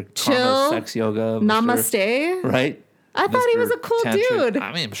 Mr. Chill. Karma, Sex Yoga. Namaste. Right? I thought he was a cool dude.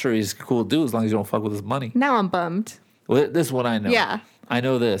 I mean, I'm sure he's a cool dude as long as you don't fuck with his money. Now I'm bummed. Well, this is what I know. Yeah. I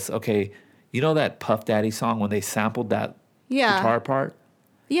know this. Okay. You know that Puff Daddy song when they sampled that guitar part?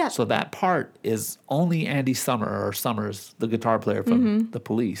 Yeah. So that part is only Andy Summers, the guitar player from The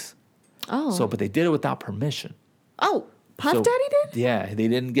Police. Oh. So, but they did it without permission. Oh, Puff Daddy did? Yeah. They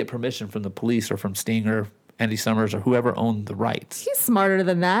didn't get permission from the Police or from Sting or Andy Summers or whoever owned the rights. He's smarter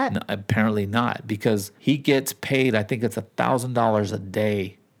than that. No, apparently not, because he gets paid, I think it's $1,000 a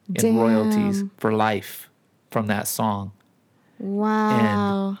day in royalties for life from that song.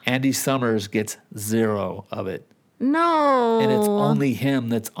 Wow. And Andy Summers gets zero of it. No. And it's only him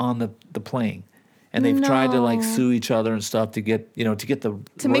that's on the playing. And they've tried to like sue each other and stuff to get,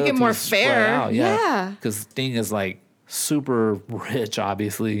 to make it more spread fair. out. Yeah. Because Sting is like super rich,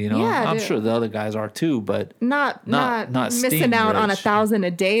 obviously, Yeah, I'm sure the other guys are too, but not Sting missing out on rich. $1,000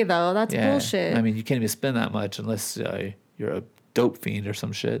 a day though. That's bullshit. I mean, you can't even spend that much unless you're a dope fiend or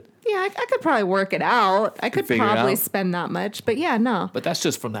some shit. Yeah, I could probably work it out. I could figure it probably out. spend that much, but yeah, no. But that's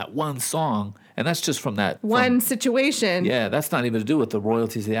just from that one song, and that's just from that One situation. Yeah, that's not even to do with the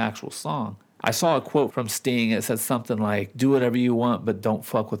royalties of the actual song. I saw a quote from Sting. It said something like, "Do whatever you want, but don't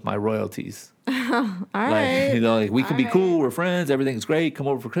fuck with my royalties." All right. Like we can be cool, we're friends, everything's great. Come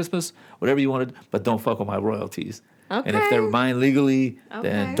over for Christmas, whatever you wanted, but don't fuck with my royalties. Okay. And if they're mine legally,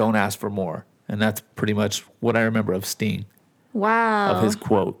 then Okay. don't ask for more. And that's pretty much what I remember of Sting, Wow. of his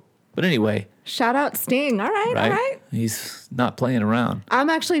quote. But anyway, Shout out Sting. All right, right? all right. He's not playing around. I'm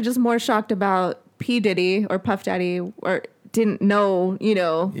actually just more shocked about P. Diddy or Puff Daddy or didn't know,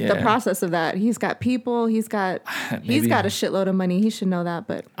 the Yeah. process of that. He's got people, he's got a shitload of money. He should know that,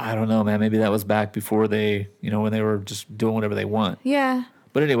 but I don't know, man. Maybe that was back before they, when they were just doing whatever they want. yeah.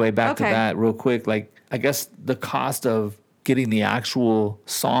 But anyway, back to Okay. that real quick. Like, I guess the cost of getting the actual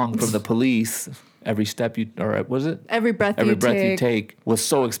song from the Police, Every Step You, or what was it? Every breath Every you Breath take. You Take was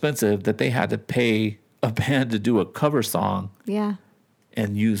so expensive that they had to pay a band to do a cover song Yeah.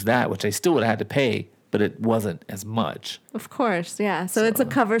 and use that, which they still would have had to pay, but it wasn't as much. Of course, yeah. So it's a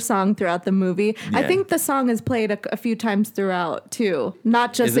cover song throughout the movie. I Yeah. think the song is played a few times throughout too,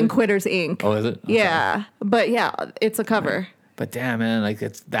 not just Is in it? Quitters Inc. Oh, is it? Okay. Yeah, but yeah, it's a cover. But damn, man, like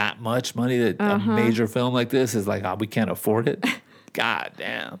it's that much money that a major film like this is like, we can't afford it. God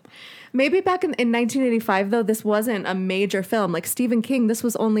damn. Maybe back in 1985 though, this wasn't a major film. Like Stephen King, this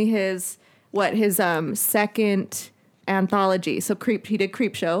was only his second anthology. So he did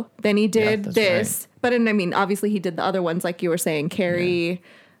Creepshow, then he did that's this. But obviously he did the other ones like you were saying. Carrie,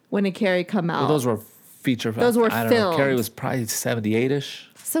 when did Carrie come out? Well, those were feature films. Those were I don't know. films. Carrie was probably 78-ish.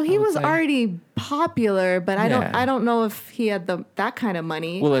 So he was say. already popular, but Yeah. I don't know if he had that kind of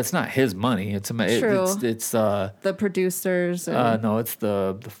money. Well, it's not his money. It's True. it's The producers. And, no, it's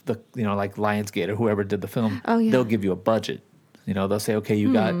the like Lionsgate or whoever did the film. Oh, yeah. They'll give you a budget. They'll say, okay,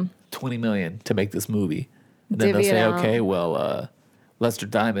 you got $20 million to make this movie, and then Divvy they'll it say, out. okay, well, Lester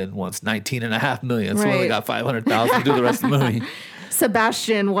Diamond wants $19.5 million, so we only Right. got $500,000 to do the rest of the movie.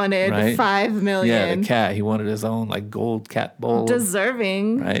 Sebastian wanted Right. $5 million. Yeah, the cat. He wanted his own like gold cat bowl.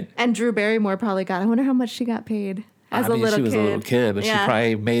 Deserving. Right. And Drew Barrymore probably got. I wonder how much she got paid as a little she was kid. a little kid, but she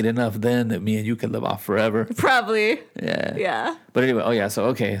probably made enough then that me and you could live off forever. Probably. Yeah. Yeah. But anyway,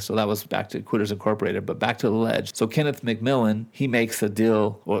 so that was back to Quitters Incorporated, but back to The Ledge. So Kenneth McMillan, he makes a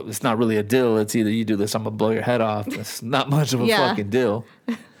deal. Well, it's not really a deal. It's either you do this, I'm gonna blow your head off. It's not much of a Yeah. fucking deal.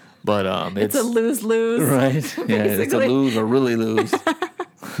 But It's a lose-lose. right. Yeah, it's a basically. lose or really lose.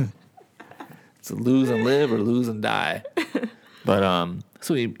 It's a lose and live or lose and die. But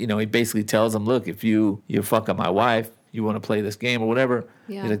so he basically tells him, look, if you fuck up my wife, you want to play this game or whatever.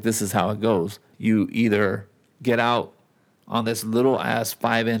 Yeah. He's like, this is how it goes. You either get out on this little ass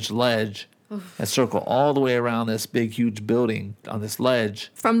 5-inch ledge and circle all the way around this big huge building on this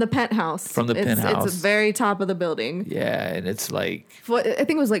ledge. From the penthouse. From the penthouse. It's the very top of the building. Yeah, and it's like I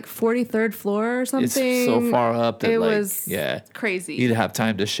think it was like 43rd floor or something. it's so far up that It like was crazy. You'd have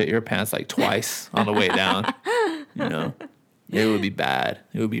time to shit your pants like twice on the way down. It would be bad.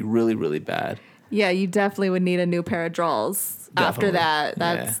 It would be really, really bad. Yeah, you definitely would need a new pair of drawers. After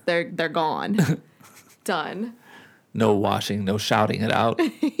Definitely. that, they're gone. Done. No washing, no shouting it out.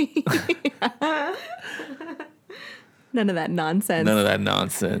 None of that nonsense. None of that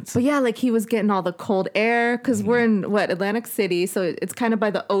nonsense. But yeah, like he was getting all the cold air because we're in Atlantic City, so it's kind of by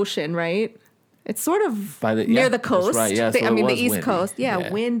the ocean, right? It's sort of near the coast. Right, yeah. I mean, the East windy. Coast.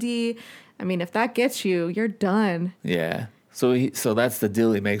 Yeah, windy. I mean, if that gets you, you're done. Yeah. So that's the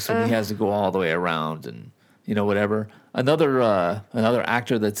deal he makes when he has to go all the way around and whatever. Another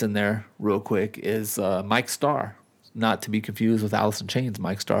actor that's in there real quick is Mike Starr. Not to be confused with Alice in Chains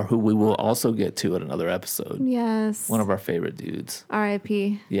Mike Starr, who we will also get to in another episode. Yes. One of our favorite dudes.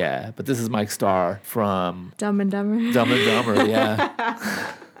 R.I.P. Yeah, but this is Mike Starr from Dumb and Dumber. Dumb and Dumber,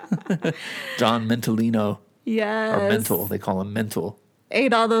 yeah. John Mentolino. Yes. Or Mental. They call him Mental.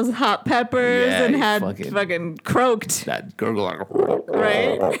 Ate all those hot peppers and had fucking croaked. That gurgle.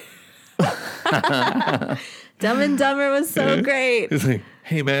 Right? Dumb and Dumber was so great. He's like,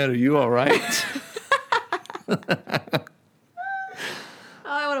 hey man, are you all right? Oh,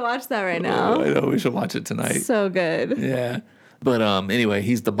 I want to watch that right now. I know, we should watch it tonight. So good. Yeah. But anyway,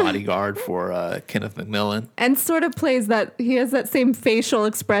 he's the bodyguard for Kenneth McMillan. And sort of plays that, he has that same facial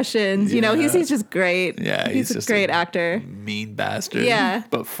expressions. Yeah. He's just great. Yeah, he's just a great actor. Mean bastard. Yeah.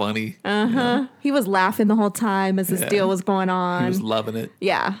 But funny. Uh-huh. He was laughing the whole time as this deal was going on. He was loving it.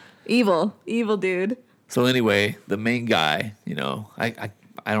 Yeah. Evil dude. So anyway, the main guy, I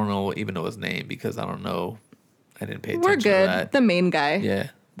don't even know his name because I don't know. I didn't pay attention We're good. to that. The main guy. Yeah.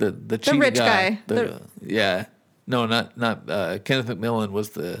 The rich guy. Yeah. No, not Kenneth McMillan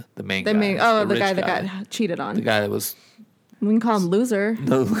was the main guy. The guy that got cheated on. The guy that was. We can call him loser.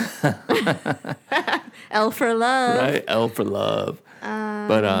 L for love. Right, L for love.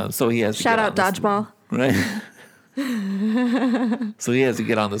 But so he has to shout out dodgeball. Right. So he has to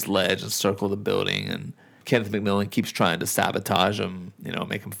get on this ledge and circle the building, and Kenneth McMillan keeps trying to sabotage him,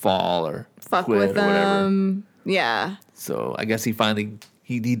 make him fall or fuck quit with or whatever. him. Yeah. So I guess he finally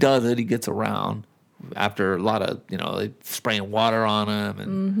he does it. He gets around after a lot of like spraying water on him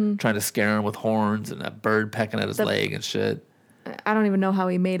and trying to scare him with horns and a bird pecking at his leg and shit. I don't even know how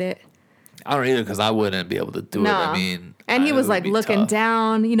he made it. I don't either because I wouldn't be able to do it. I mean, and he was like looking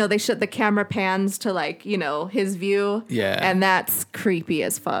down. They shut the camera pans to his view. Yeah, and that's creepy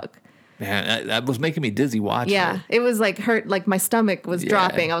as fuck. Man, that was making me dizzy watching. Yeah, it was hurt. Like my stomach was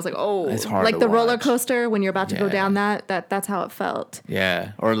dropping. I was like, oh, it's hard. Like to the watch. roller coaster when you're about to go down that's how it felt.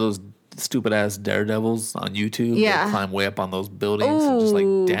 Yeah, or those stupid ass daredevils on YouTube. Yeah, that climb way up on those buildings and just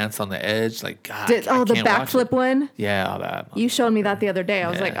dance on the edge. Like God, the backflip one. Yeah, all that. You showed me that the other day. I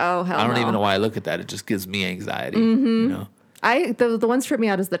was like, oh hell, I don't even know why I look at that. It just gives me anxiety. The ones trip me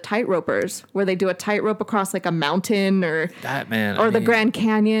out is the tightropers where they do a tightrope across like a mountain or the Grand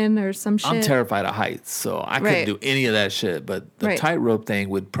Canyon or some shit. I'm terrified of heights, so I couldn't do any of that shit. But the tightrope thing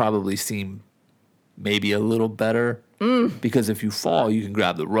would probably seem maybe a little better because if you fall, you can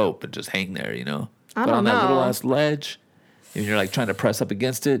grab the rope and just hang there, But on that little ass ledge, and you're like trying to press up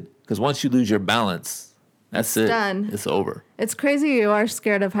against it, because once you lose your balance, that's it. Done. It's over. It's crazy you are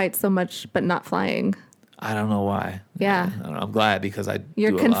scared of heights so much, but not flying. I don't know why. Yeah. I don't know. I'm glad because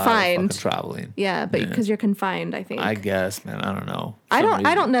you're do confined. A lot of fucking traveling. Yeah, but because you're confined, I think. I guess, man. I don't know. I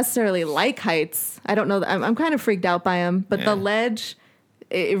don't necessarily like heights. I don't know. I'm kind of freaked out by them, but the ledge,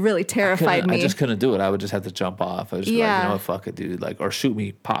 it really terrified me. I just couldn't do it. I would just have to jump off. I was just like, what, fuck it, dude. Like, or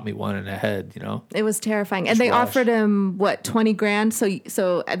pop me one in the head, It was terrifying. And they offered him, what, 20 grand?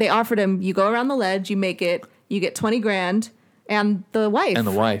 So they offered him, you go around the ledge, you make it, you get 20 grand, and the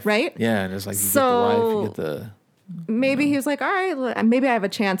wife. Right? Yeah, and it's like, you get the wife, you get the... Maybe he was like, all right, maybe I have a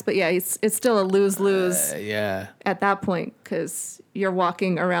chance. But yeah, it's still a lose-lose at that point because you're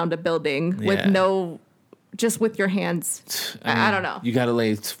walking around a building with just with your hands. I don't know. You got to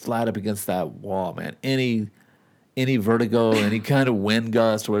lay flat up against that wall, man. Any vertigo, any kind of wind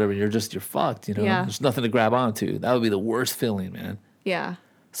gust or whatever, you're fucked, Yeah. There's nothing to grab onto. That would be the worst feeling, man. Yeah.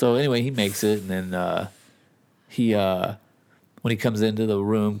 So anyway, he makes it, and then when he comes into the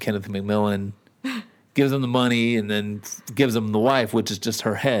room, Kenneth McMillan gives him the money and then gives him the wife, which is just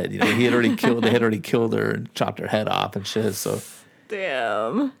her head. They had already killed her and chopped her head off and shit. So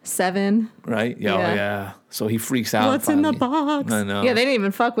damn. 7. Right? Yeah. Oh, yeah. So he freaks out. What's in the box? I know. Yeah, they didn't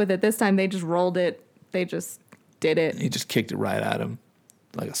even fuck with it this time. They just rolled it. They just did it. He just kicked it right at him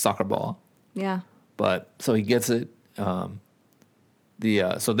like a soccer ball. Yeah. But so he gets it. So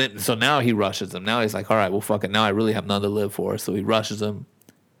now he rushes him. Now he's like, all right, well, fuck it. Now I really have none to live for. So he rushes him.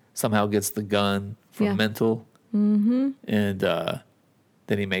 Somehow gets the gun from Mental. Mm-hmm. And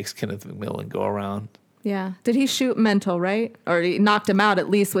then he makes Kenneth McMillan go around. Yeah. Did he shoot Mental, right? Or he knocked him out at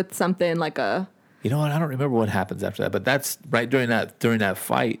least with something like a... You know what? I don't remember what happens after that. But that's right during that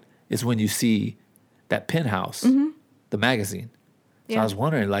fight is when you see that penthouse. Mm-hmm. the magazine. So I was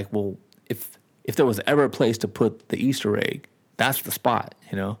wondering, like, well, if there was ever a place to put the Easter egg, that's the spot,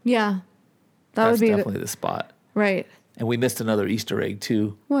 you know? Yeah. That's would be definitely the spot. Right. And we missed another Easter egg,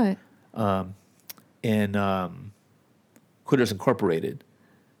 too. What? In Quitters Incorporated.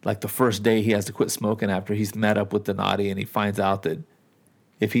 Like, the first day he has to quit smoking after he's met up with the naughty, and he finds out that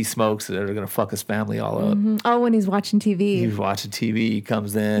if he smokes, they're going to fuck his family all up. Mm-hmm. Oh, when he's watching TV. He's watching TV. He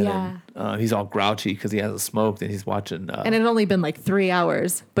comes in, and he's all grouchy because he hasn't smoked, and he's watching. And it had only been like 3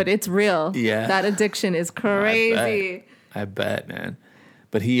 hours, but it's real. Yeah. That addiction is crazy. I bet, man.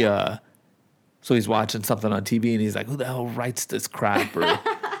 But he, so he's watching something on TV, and he's like, who the hell writes this crap? Or, you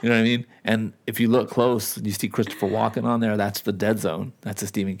know what I mean? And if you look close, and you see Christopher Walken on there, that's The Dead Zone. That's a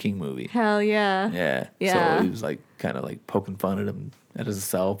Stephen King movie. Hell yeah. Yeah. Yeah. So he was like, kind of like poking fun at him at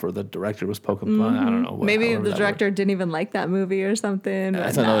himself, or the director was poking fun. I don't know. Maybe the director didn't even like that movie or something.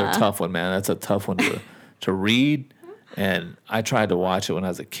 That's another tough one, man. That's a tough one to read. And I tried to watch it when I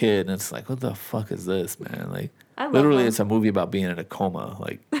was a kid, and it's like, what the fuck is this, man? Like, literally, it's a movie about being in a coma.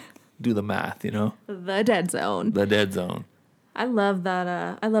 Like, do the math, you know? The Dead Zone. The Dead Zone. I love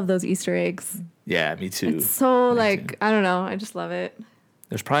that. I love those Easter eggs. Yeah, me too. It's so, like, I don't know. I just love it.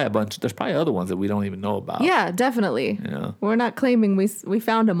 There's probably other ones that we don't even know about. Yeah, definitely. You know? We're not claiming we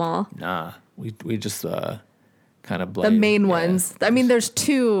found them all. Nah, we just kind of blame the main ones. I mean, there's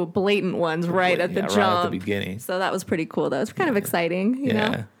 2 blatant ones right at the jump. Right at the beginning. So that was pretty cool. That was kind of exciting, you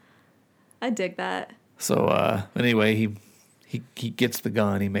know? I dig that. So anyway, he gets the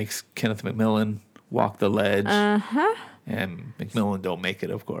gun. He makes Kenneth McMillan walk the ledge. Uh-huh. And McMillan don't make it,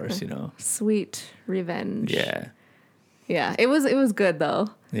 of course, you know. Sweet revenge. Yeah. Yeah, it was good though.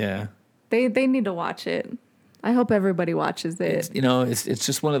 Yeah. They need to watch it. I hope everybody watches it. It's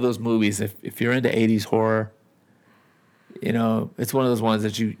just one of those movies. If you're into 80s horror, you know, it's one of those ones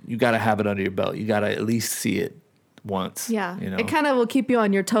that you got to have it under your belt. You got to at least see it once. Yeah. You know? It kind of will keep you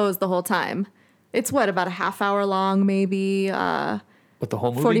on your toes the whole time. It's about a half hour long, maybe. What, the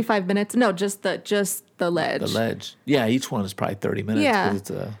whole movie? 45 minutes. No, just the ledge. The ledge. Yeah, each one is probably 30 minutes. Yeah.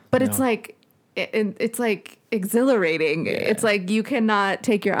 It's like it's like exhilarating. Yeah. It's like you cannot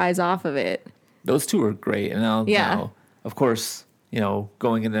take your eyes off of it. Those 2 are great. And now, of course, you know,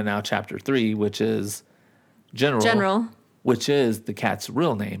 going into now chapter 3, which is General, which is the cat's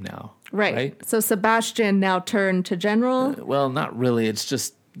real name now. Right. So Sebastian now turned to General. Well, not really. That's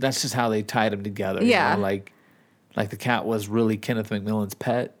just how they tied them together. Yeah. You know? Like the cat was really Kenneth McMillan's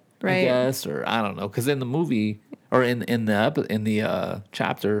pet, right. I guess, or I don't know. Because in the movie, or in the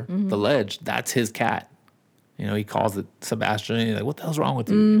chapter, The Ledge, that's his cat. You know, he calls it Sebastian. And he's like, what the hell's wrong with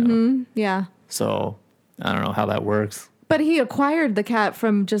you? Mm-hmm. You know? Yeah. So I don't know how that works. But he acquired the cat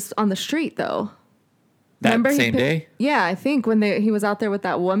from just on the street, though. That same day? Yeah, I think when he was out there with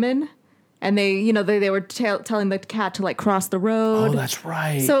that woman, and they were telling the cat to like cross the road. Oh, that's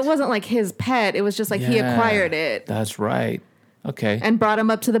right. So it wasn't like his pet. It was just like he acquired it. That's right. Okay. And brought him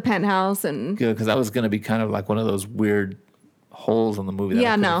up to the penthouse and. Good, because that was going to be kind of like one of those weird holes in the movie that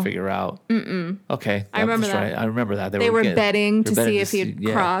I couldn't figure out. Mm-mm. Okay. I remember that. Right. I remember that. They were betting to see if he'd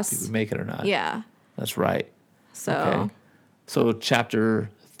cross. if he would make it or not. Yeah. That's right. So. Okay. So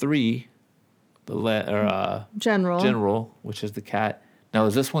chapter 3, General, which is the cat. Now,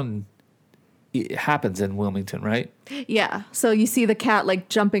 is this one? It happens in Wilmington, right? Yeah. So you see the cat like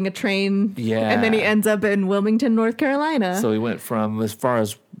jumping a train. Yeah. And then he ends up in Wilmington, North Carolina. So he went from as far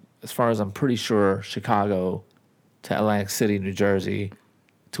as I'm pretty sure Chicago to Atlantic City, New Jersey,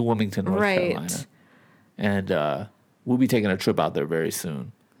 to Wilmington, North Carolina. And we'll be taking a trip out there very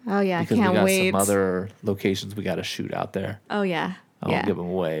soon. Oh yeah, because can't we got wait. some other locations we got to shoot out there. Oh yeah. I won't give them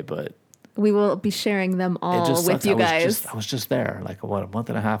away, but we will be sharing them all with you guys. I was just there like a month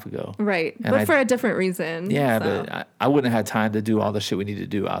and a half ago. Right. And but for a different reason. Yeah, so. but I wouldn't have had time to do all the shit we need to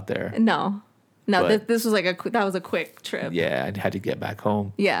do out there. No, this was that was a quick trip. Yeah, I had to get back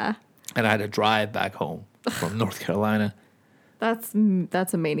home. Yeah. And I had to drive back home from North Carolina. That's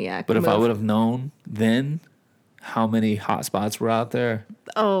a maniac. But if I would have known then how many hot spots were out there.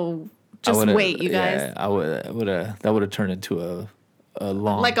 Oh, just wait, you guys. Yeah, that would have turned into a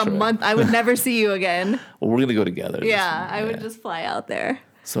long like trip. a month. I would never see you again. Well, we're gonna go together. Yeah, I would just fly out there.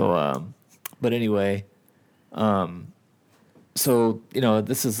 So, but anyway, so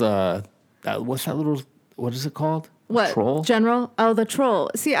this is what's that little? What is it called? What? Troll? General? Oh, the troll.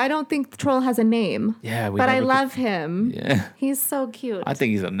 See, I don't think the troll has a name. Yeah, but I love him. Yeah, he's so cute. I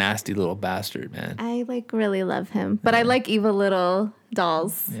think he's a nasty little bastard, man. I really love him, but I like evil little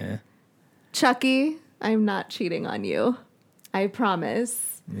dolls. Yeah. Chucky, I'm not cheating on you. I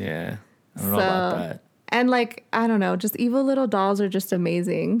promise. Yeah, I don't know about that. And I don't know, just evil little dolls are just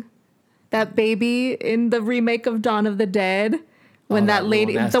amazing. that baby in the remake of Dawn of the Dead. When that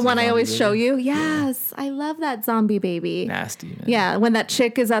lady, the one I always show you. Yes, I love that zombie baby. Nasty, man. Yeah, when that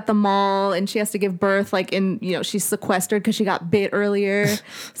chick is at the mall and she has to give birth, like she's sequestered because she got bit earlier.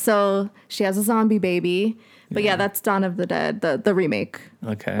 So she has a zombie baby. But yeah, that's Dawn of the Dead, the remake.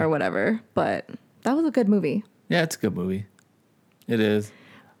 Okay. Or whatever. But that was a good movie. Yeah, it's a good movie. It is.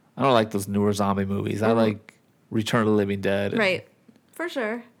 I don't like those newer zombie movies. I like Return of the Living Dead. Right. For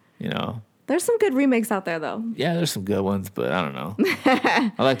sure. There's some good remakes out there, though. Yeah, there's some good ones, but I don't know.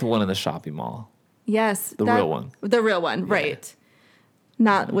 I like the one in the shopping mall. Yes. The real one. The real one, right.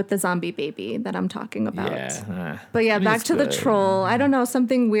 Not with the zombie baby that I'm talking about. Yeah. But yeah, back to the troll. I don't know,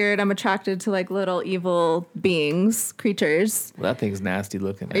 something weird. I'm attracted to like little evil beings, creatures. Well, that thing's nasty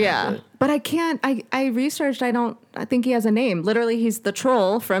looking. Yeah. But I can't, I researched, I think he has a name. Literally, he's the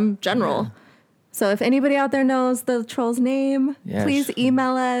troll from General. Yeah. So if anybody out there knows the troll's name, please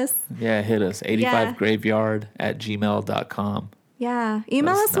email us. Yeah, hit us. 85graveyard@gmail.com. Yeah.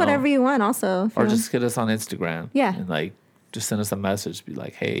 Email us whatever you want also. Or just hit us on Instagram. Yeah. And just send us a message. Be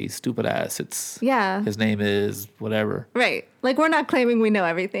like, hey, stupid ass. His name is whatever. Right. Like, we're not claiming we know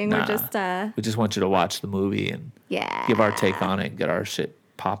everything. Nah. We just want you to watch the movie and give our take on it and get our shit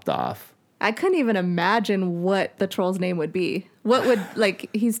popped off. I couldn't even imagine what the troll's name would be. What would,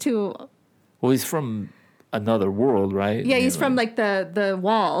 he's too... Well, he's from another world, right? Yeah, he's from the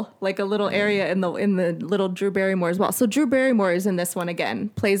wall, like a little area in the little Drew Barrymore's wall. So Drew Barrymore is in this one again,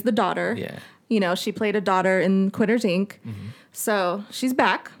 plays the daughter. Yeah. She played a daughter in Quitters Inc. Mm-hmm. So she's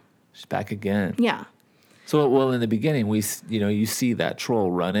back. She's back again. Yeah. So, in the beginning, you see that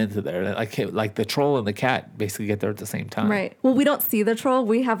troll run into there. Like the troll and the cat basically get there at the same time. Right. Well, we don't see the troll.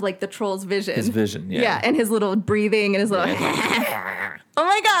 We have the troll's vision. His vision, yeah. Yeah, and his little breathing and his little... Oh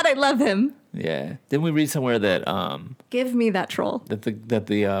my God, I love him. Yeah. Didn't we read somewhere that give me that troll? That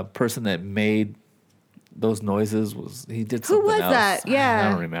the person that made those noises he did something else. Who was that? Yeah.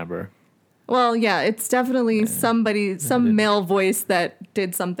 I don't remember. Well, yeah, it's definitely some male voice that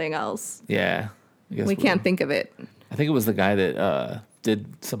did something else. Yeah. We can't think of it. I think it was the guy that did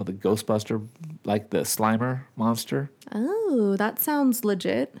some of the Ghostbuster, like the Slimer monster. Oh, that sounds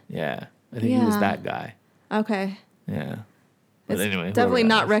legit. Yeah. I think he was that guy. Okay. Yeah. But anyway, definitely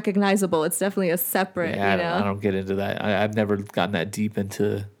not recognizable. It's definitely a separate. Yeah, I don't get into that. I've never gotten that deep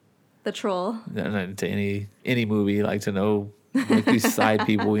into the troll. Into any movie, to know these side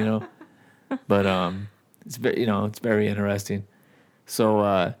people, But it's it's very interesting.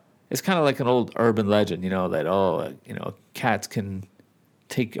 So it's kind of like an old urban legend, that cats can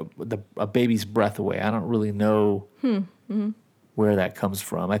take a baby's breath away. I don't really know where that comes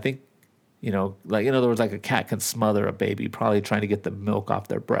from. I think. In other words, a cat can smother a baby, probably trying to get the milk off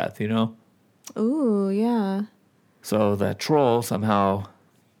their breath, Ooh, yeah. So the troll somehow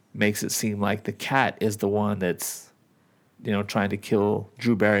makes it seem like the cat is the one that's, trying to kill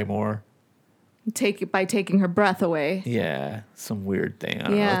Drew Barrymore. By taking her breath away. Yeah, some weird thing. I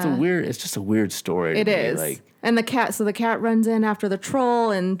don't know. It's just a weird story. It is. And the cat runs in after the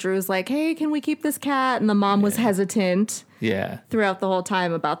troll, and Drew's like, hey, can we keep this cat? And the mom was hesitant. Yeah. Throughout the whole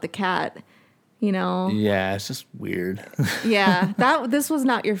time about the cat. Yeah, it's just weird. Yeah, this was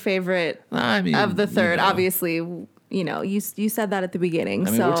not your favorite of the third. Obviously, you said that at the beginning.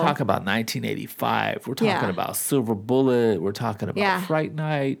 We're talking about 1985. We're talking about Silver Bullet. We're talking about Fright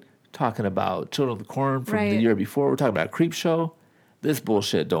Night. Talking about Children of the Corn from the year before. We're talking about Creepshow. This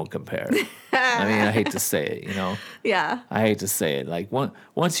bullshit don't compare. I hate to say it, Yeah. I hate to say it.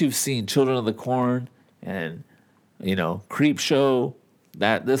 Once you've seen Children of the Corn and Creepshow.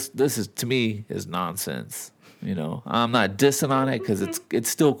 That this is to me is nonsense. I'm not dissing on it because it's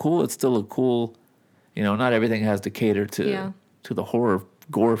still cool. It's still a cool. Not everything has to cater to the horror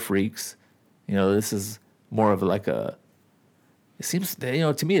gore freaks. This is more of It seems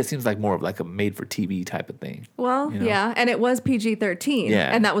to me it seems like more of a made for TV type of thing. Well, yeah, and it was PG-13.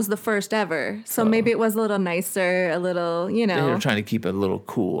 Yeah, and that was the first ever. So maybe it was a little nicer, a little They were trying to keep it a little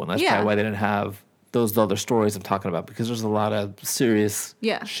cool, and that's probably why they didn't have those other stories I'm talking about, because there's a lot of serious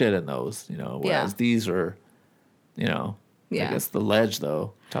shit in those, whereas these are, I guess the Ledge,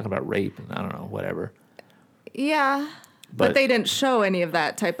 though, talking about rape and I don't know, whatever. Yeah. But they didn't show any of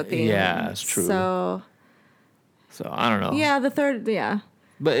that type of thing. Yeah, that's true. So I don't know. Yeah, the third,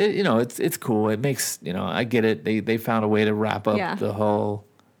 But, it's cool. It makes, I get it. They found a way to wrap up the whole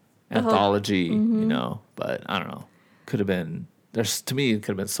anthology, but I don't know. Could have been, to me, it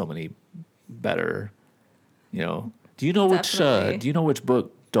could have been so many better, Do you know which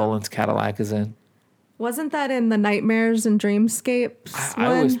book Dolan's Cadillac is in? Wasn't that in the Nightmares and Dreamscapes I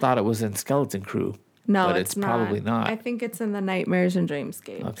always thought it was in Skeleton Crew. No, but it's probably not. I think it's in the Nightmares and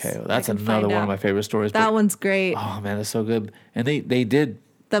Dreamscapes. Okay, well, that's another one of my favorite stories. That one's great. Oh man, it's so good. And they did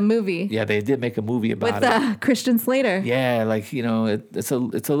the movie. Yeah, they did make a movie about with Christian Slater. Yeah, like it's a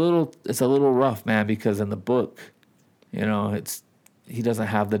little rough, man, because in the book, he doesn't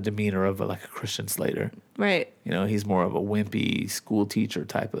have the demeanor of like a Christian Slater. Right. He's more of a wimpy school teacher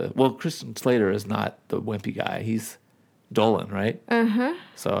type of. Well, Christian Slater is not the wimpy guy. He's Dolan, right?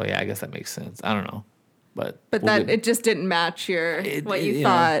 So yeah, I guess that makes sense. I don't know. But it just didn't match what you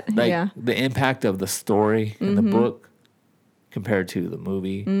thought. The impact of the story in the book compared to the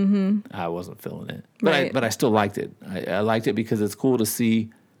movie, I wasn't feeling it. But I still liked it. I liked it because it's cool to see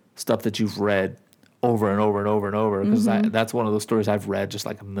stuff that you've read over and over and over and over. Because that's one of those stories I've read just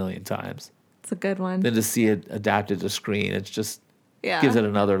like a million times. It's a good one. Then to see it adapted to screen, it's just gives it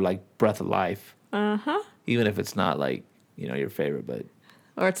another like breath of life. Even if it's not like your favorite, but.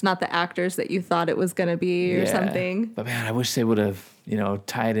 Or it's not the actors that you thought it was going to be or something. But man, I wish they would have,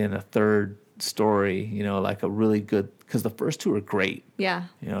 tied in a third story, like a really good, because the first two are great. Yeah.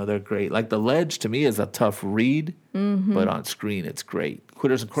 They're great. Like The Ledge to me is a tough read, but on screen it's great.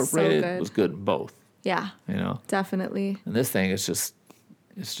 Quitters Incorporated was good in both. Yeah. Definitely. And this thing is just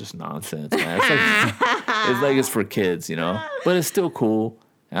nonsense, man. It's like it's for kids, but it's still cool.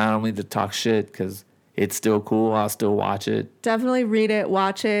 And I don't mean to talk shit because it's still cool. I'll still watch it. Definitely read it,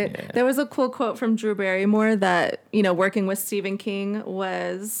 watch it. Yeah. There was a cool quote from Drew Barrymore that, working with Stephen King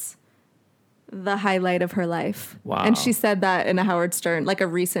was the highlight of her life. Wow. And she said that in a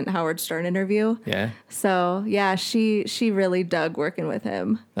recent Howard Stern interview. Yeah. So, yeah, she really dug working with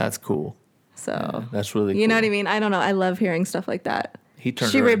him. That's cool. So. Yeah, that's really cool. You know what I mean? I don't know. I love hearing stuff like that.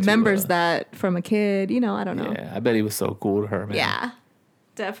 She remembers that from a kid. I don't know. Yeah, I bet he was so cool to her, man. Yeah.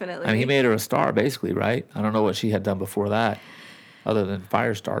 Definitely. I mean, he made her a star, basically, right? I don't know what she had done before that, other than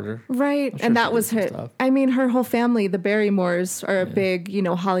Firestarter. Right, and that was her. Stuff. I mean, her whole family, the Barrymores, are a big,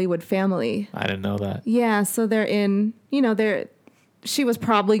 Hollywood family. I didn't know that. Yeah, so they're in, she was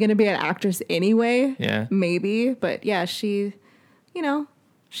probably going to be an actress anyway. Yeah. Maybe, but yeah, she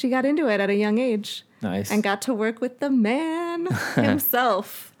got into it at a young age. Nice. And got to work with the man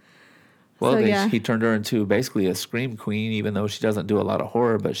himself. Well, he turned her into basically a Scream queen, even though she doesn't do a lot of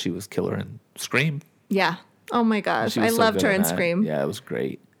horror, but she was killer in Scream. Yeah. Oh my gosh. I loved her in Scream. Yeah, it was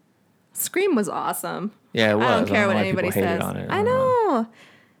great. Scream was awesome. Yeah, it was. I don't care what anybody says. I know.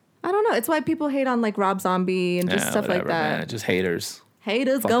 I don't know. It's why people hate on like Rob Zombie and just stuff like that. Man. Just haters.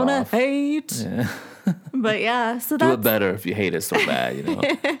 Haters gonna hate. Yeah. But yeah, so do it better if you hate it so bad,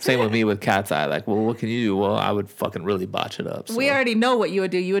 Same with me with Cat's Eye. Like, well, what can you do? Well, I would fucking really botch it up. So. We already know what you would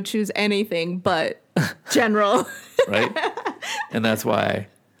do. You would choose anything but general. Right? And that's why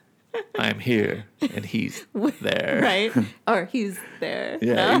I'm here and he's there. Right? Or he's there.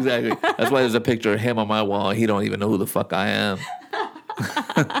 Yeah, exactly. That's why there's a picture of him on my wall. He don't even know who the fuck I am.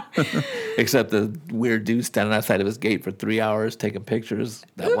 Except the weird dude standing outside of his gate for 3 hours taking pictures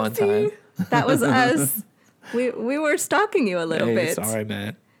that one time. That was us. We were stalking you a little bit. Sorry,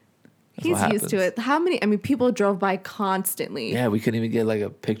 man. He's used to it. People drove by constantly. Yeah, we couldn't even get like a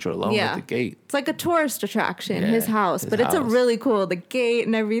picture alone at the gate. It's like a tourist attraction, his house. It's a really cool, the gate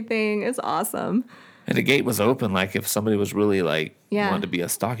and everything is awesome. And the gate was open. Like if somebody was really like wanted to be a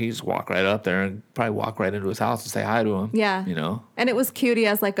stalker, you just walk right up there and probably walk right into his house and say hi to him. Yeah. And it was cute. He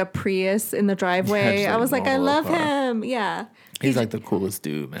has like a Prius in the driveway. I was like, I love him. Yeah. He's like the coolest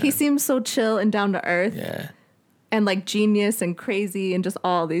dude, man. He seems so chill and down to earth. Yeah. And like genius and crazy and just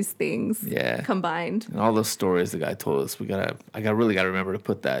all these things combined. And all those stories the guy told us. I really got to remember to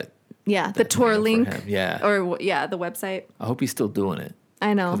put that. Yeah. The tour link. Yeah. Or the website. I hope he's still doing it.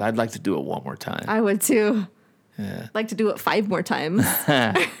 I know. Because I'd like to do it one more time. I would too. Yeah. Like to do it 5 more times.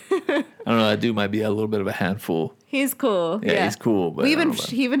 I don't know. That dude might be a little bit of a handful. He's cool. Yeah, he's cool. But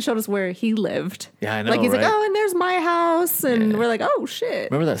he even showed us where he lived. Yeah, I know. Like he's right? like, oh, and there's my house, and we're like, oh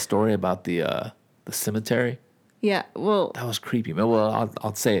shit. Remember that story about the cemetery? Yeah. Well, that was creepy, man. Well,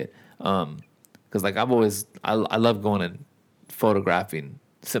 I'll say it, because like I love going and photographing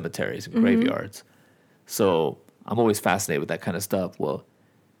cemeteries and graveyards, so I'm always fascinated with that kind of stuff. Well,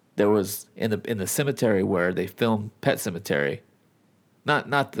 there was in the cemetery where they filmed Pet Sematary,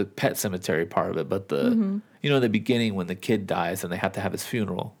 not the Pet Sematary part of it, but the the beginning when the kid dies and they have to have his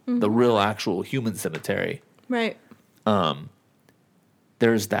funeral, the real actual human cemetery. Right.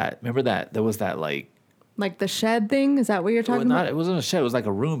 There's that. Remember that there was that like the shed thing. Is that what you're talking about? It wasn't a shed. It was like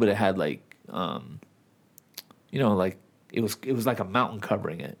a room, but it had like like it was like a mountain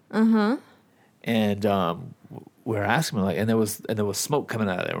covering it. And we're asking him and there was smoke coming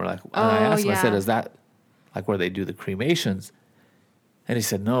out of there. We're like, and I asked him, I said, is that like where they do the cremations? And he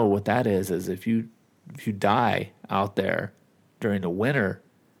said, no, what that is if you die out there during the winter,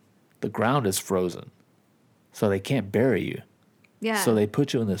 the ground is frozen, so they can't bury you. Yeah. So they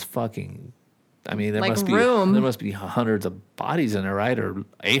put you in this fucking. I mean, there like must room. be there must be hundreds of bodies in there, right? Or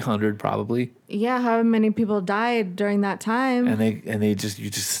 800 probably. Yeah, how many people died during that time? And you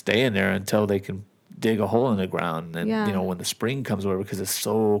just stay in there until they can dig a hole in the ground. And Yeah. when the spring comes over, because it's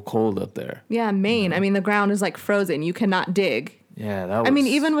so cold up there. Yeah, Maine. I mean, the ground is like frozen. You cannot dig. Yeah, that was. I mean,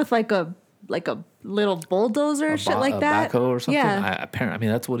 even with like a little bulldozer, shit like that. Backhoe or something. Yeah. I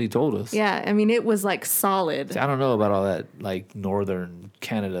mean, that's what he told us. Yeah, I mean, it was like solid. See, I don't know about all that like northern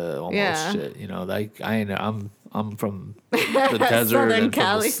Canada almost shit. Like I'm from the desert. Southern and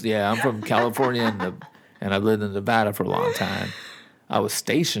Cali. I'm from California and I've lived in Nevada for a long time. I was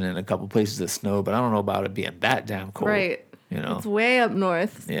stationed in a couple places that snowed, but I don't know about it being that damn cold. Right. It's way up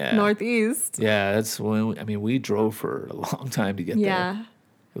north. Yeah. Northeast. Yeah, that's when we drove for a long time to get there. Yeah.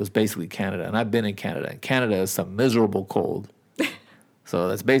 It was basically Canada, and I've been in Canada. Canada is some miserable cold. So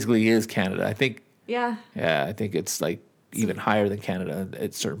that's basically is Canada. I think. Yeah. Yeah, I think it's like even higher than Canada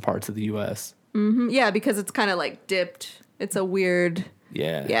at certain parts of the U.S. Mm-hmm. Yeah, because it's kind of like dipped. It's a weird.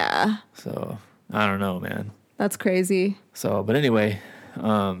 Yeah. Yeah. So I don't know, man. That's crazy. So, but anyway, that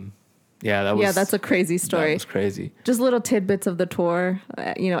was. Yeah, that's a crazy story. That was crazy. Just little tidbits of the tour,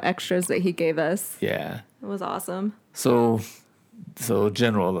 extras that he gave us. Yeah. It was awesome. So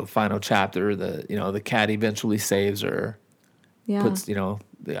the final chapter, the cat eventually saves her. Yeah. Puts, I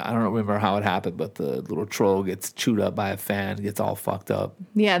don't remember how it happened, but the little troll gets chewed up by a fan, gets all fucked up.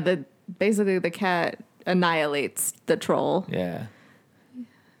 Yeah, basically the cat annihilates the troll. Yeah.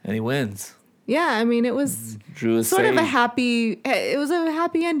 And he wins. Yeah, I mean, it was Drew is sort saved. of it was a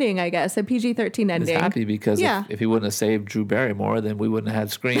happy ending, I guess, a PG-13 ending. He's happy because if he wouldn't have saved Drew Barrymore, then we wouldn't have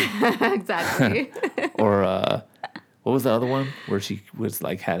had Scream. Exactly. Or what was the other one where she was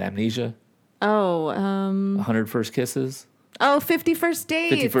like had amnesia? 100 First Kisses. 50 First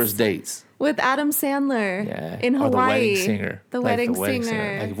Dates. 50 First Dates. With Adam Sandler. Yeah. In Hawaii. Or the Wedding Singer. The Wedding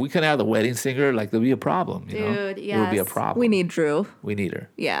Singer. Like if we couldn't have the Wedding Singer, like there'd be a problem. Dude, It would be a problem. We need Drew. We need her.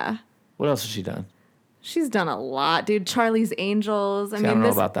 Yeah. What else has she done? She's done a lot, dude. Charlie's Angels. I don't know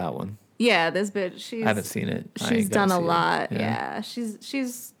about that one. Yeah, this bitch. I haven't seen it. She's done a lot. Yeah.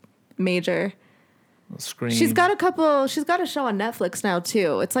 She's major. Scream. She's got a show on Netflix now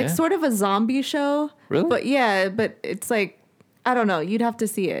too. It's like sort of a zombie show. Really? But it's like, I don't know. You'd have to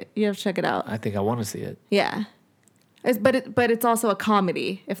see it. You have to check it out. I think I want to see it. Yeah. But it's also a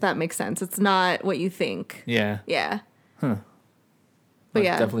comedy, if that makes sense. It's not what you think. Yeah. Yeah. Huh. But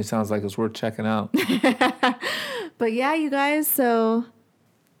That definitely sounds like it's worth checking out. But yeah, you guys, so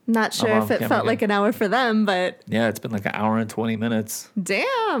not sure if it felt like an hour for them, but yeah, it's been like an hour and 20 minutes.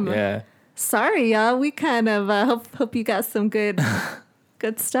 Damn. Yeah. Sorry, y'all. We kind of hope you got some good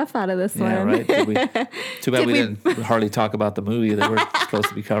stuff out of this one. Yeah, right. Too bad we didn't hardly talk about the movie that we're supposed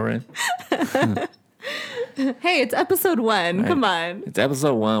to be covering. Hey, it's episode 1. Right. Come on. It's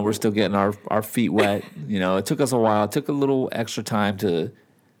episode 1. We're still getting our feet wet. It took us a while. It took a little extra time to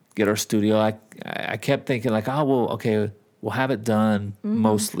get our studio. I kept thinking like, we'll have it done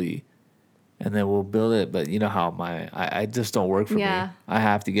mostly, and then we'll build it. But you know how I just don't work for me. I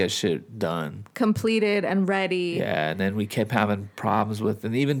have to get shit done, completed and ready. Yeah, and then we kept having problems with,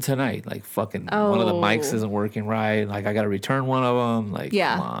 and even tonight, like fucking one of the mics isn't working right. Like I got to return one of them. Like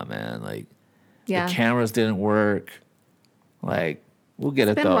come on, man. Like the cameras didn't work. Like we'll get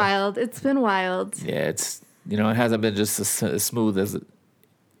it though. It's been wild. Yeah, it's it hasn't been just as smooth as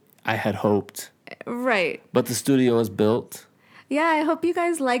I had hoped. Right. But the studio is built. Yeah, I hope you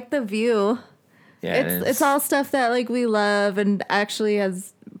guys like the view. Yeah, it's all stuff that like we love and actually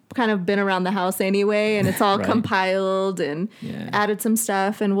has kind of been around the house anyway, and it's all compiled and added some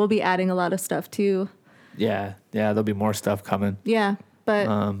stuff, and we'll be adding a lot of stuff too. Yeah, there'll be more stuff coming. Yeah,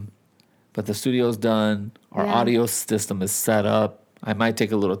 but the studio's done. Our audio system is set up. I might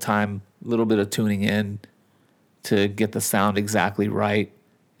take a little time, a little bit of tuning in to get the sound exactly right.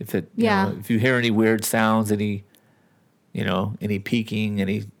 If if you hear any weird sounds, any peaking,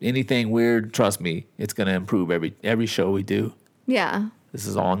 anything weird, trust me, it's gonna improve every show we do. Yeah. This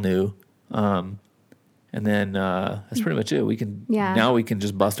is all new. And then that's pretty much it. Now we can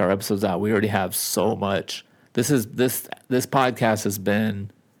just bust our episodes out. We already have so much. This podcast has been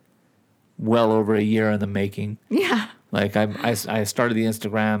well over a year in the making. Yeah. Like I started the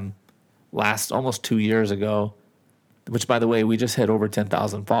Instagram almost 2 years ago. Which, by the way, we just hit over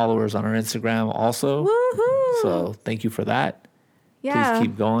 10,000 followers on our Instagram also. Woohoo! So thank you for that. Yeah. Please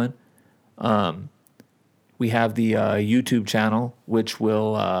keep going. We have the YouTube channel, which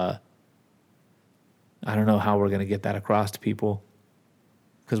will, I don't know how we're going to get that across to people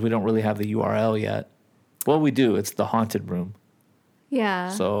because we don't really have the URL yet. Well, we do. It's the Haunted Room. Yeah.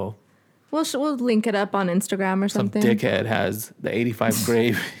 So we'll link it up on Instagram or something. Some dickhead has the 85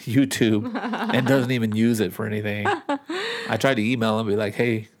 Grave YouTube and doesn't even use it for anything. I tried to email him and be like,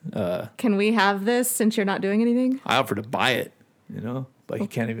 hey, can we have this since you're not doing anything? I offered to buy it, but he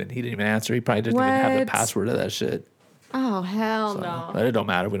didn't even answer. He probably doesn't even have the password of that shit. Oh, hell no. But it don't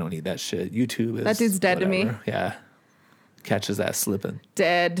matter. We don't need that shit. YouTube is... That dude's dead to me. Yeah. Catches that slipping.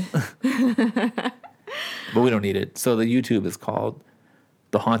 Dead. But we don't need it. So the YouTube is called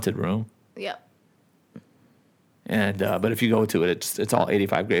The Haunted Room. Yep. And but if you go to it, it's all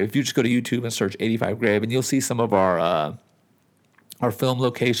 85 Grave. If you just go to YouTube and search 85 Grave, and you'll see some of our film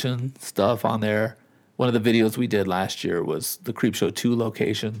location stuff on there. One of the videos we did last year was the Creepshow 2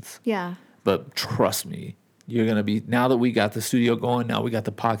 locations. Yeah. But trust me, you're going to be... Now that we got the studio going, now we got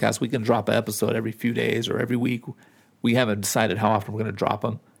the podcast, we can drop an episode every few days or every week. We haven't decided how often we're going to drop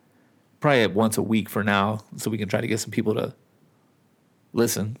them. Probably once a week for now, so we can try to get some people to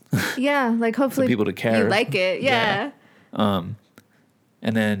listen. Yeah, like hopefully some people to care. You like it, yeah. And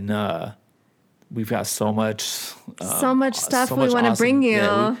then we've got so much stuff we want to bring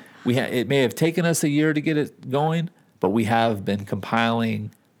you. Yeah, it may have taken us a year to get it going, but we have been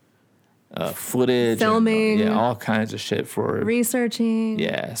compiling footage, filming, and, all kinds of shit for researching.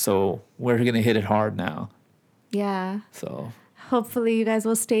 Yeah, so we're gonna hit it hard now. Yeah. So hopefully you guys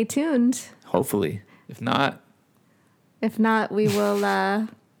will stay tuned. Hopefully. If not, we will, I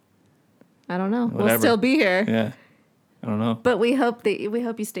don't know. Whatever. We'll still be here. Yeah. I don't know. But we hope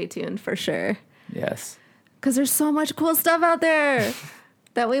you stay tuned for sure. Yes. Because there's so much cool stuff out there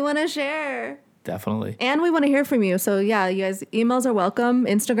that we want to share. Definitely. And we want to hear from you. So yeah, you guys, emails are welcome,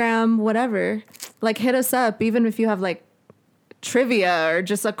 Instagram, whatever. Like hit us up, even if you have like trivia or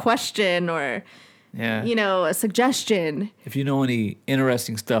just a question or... Yeah. A suggestion. If you know any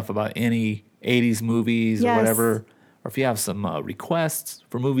interesting stuff about any 80s movies or whatever, or if you have some requests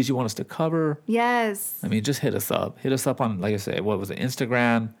for movies you want us to cover. Yes. I mean, just hit us up. Hit us up on, like I say, what was it,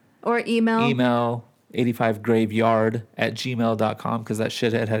 Instagram? Or email. Email 85graveyard@gmail.com because that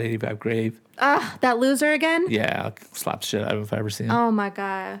shithead had 85 Grave. That loser again? Yeah, I'll slap the shit out of him if I ever see him. Oh my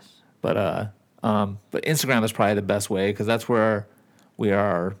gosh. But Instagram is probably the best way because that's where we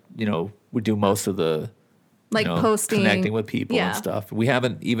are, we do most of the posting, connecting with people and stuff. We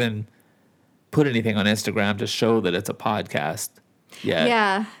haven't even put anything on Instagram to show that it's a podcast yet.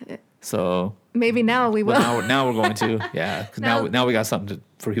 Yeah. So maybe now we will. Now we're going to. Yeah. Because now we got something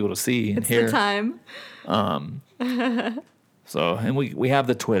for people to see and hear. It's the time. So, and we have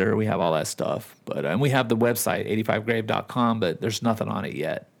the Twitter, we have all that stuff, and we have the website 85grave.com, but there's nothing on it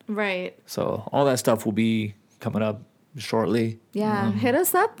yet. Right. So all that stuff will be coming up shortly. Yeah. Hit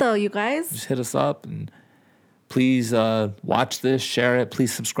us up though, you guys. Just hit us up and please watch this, share it.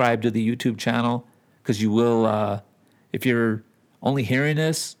 Please subscribe to the YouTube channel because you will, if you're only hearing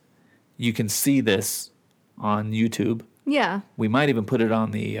this, you can see this on YouTube. Yeah. We might even put it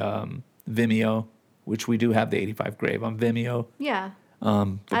on the Vimeo, which we do have the 85 Grave on Vimeo. Yeah.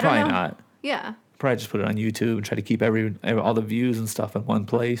 But probably not. Yeah. Probably just put it on YouTube and try to keep all the views and stuff in one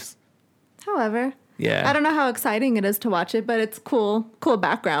place. However. Yeah. I don't know how exciting it is to watch it, but it's cool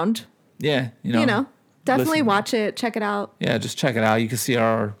background. Yeah. Definitely watch it. Check it out. Yeah, just check it out. You can see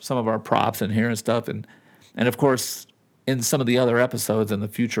some of our props in here and stuff. And of course, in some of the other episodes and the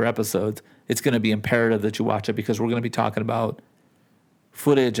future episodes, it's going to be imperative that you watch it because we're going to be talking about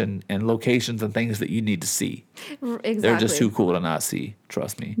footage and locations and things that you need to see. Exactly. They're just too cool to not see.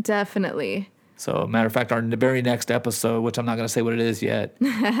 Trust me. Definitely. So, matter of fact, our very next episode, which I'm not going to say what it is yet,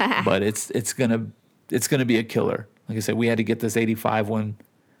 but it's gonna be a killer. Like I said, we had to get this 85 one.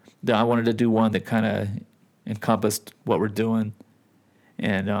 I wanted to do one that kind of encompassed what we're doing.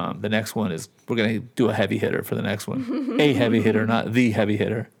 And the next one is we're going to do a heavy hitter for the next one. A heavy hitter, not the heavy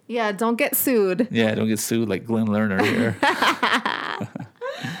hitter. Yeah, don't get sued. Yeah, don't get sued like Glenn Lerner here.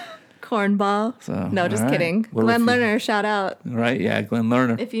 Cornball. So, no, just kidding. Well, Glenn Lerner, shout out. Right, yeah, Glenn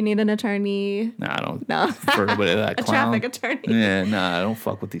Lerner. If you need an attorney. Nah, I don't. No. For anybody that a clown. Traffic attorney. Yeah, nah, I don't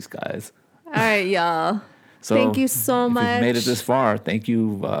fuck with these guys. All right, y'all. So thank you so much. If you've made it this far, thank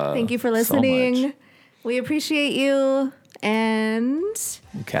you. Thank you for listening. So much. We appreciate you. And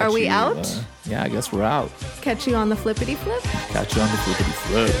are we out? Yeah, I guess we're out. Catch you on the flippity flip. Catch you on the flippity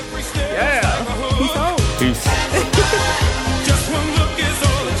flip. Yeah. Peace out. Peace. Just one look is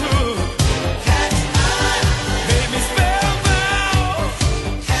all it took. Made me spellbound.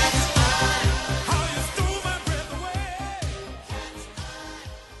 How you stole my breath away.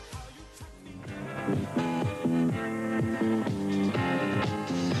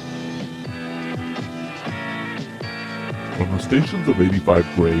 From the stations of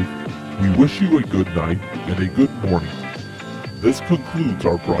 85 Grave We wish you a good night and a good morning. This concludes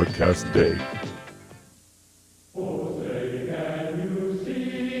our broadcast day.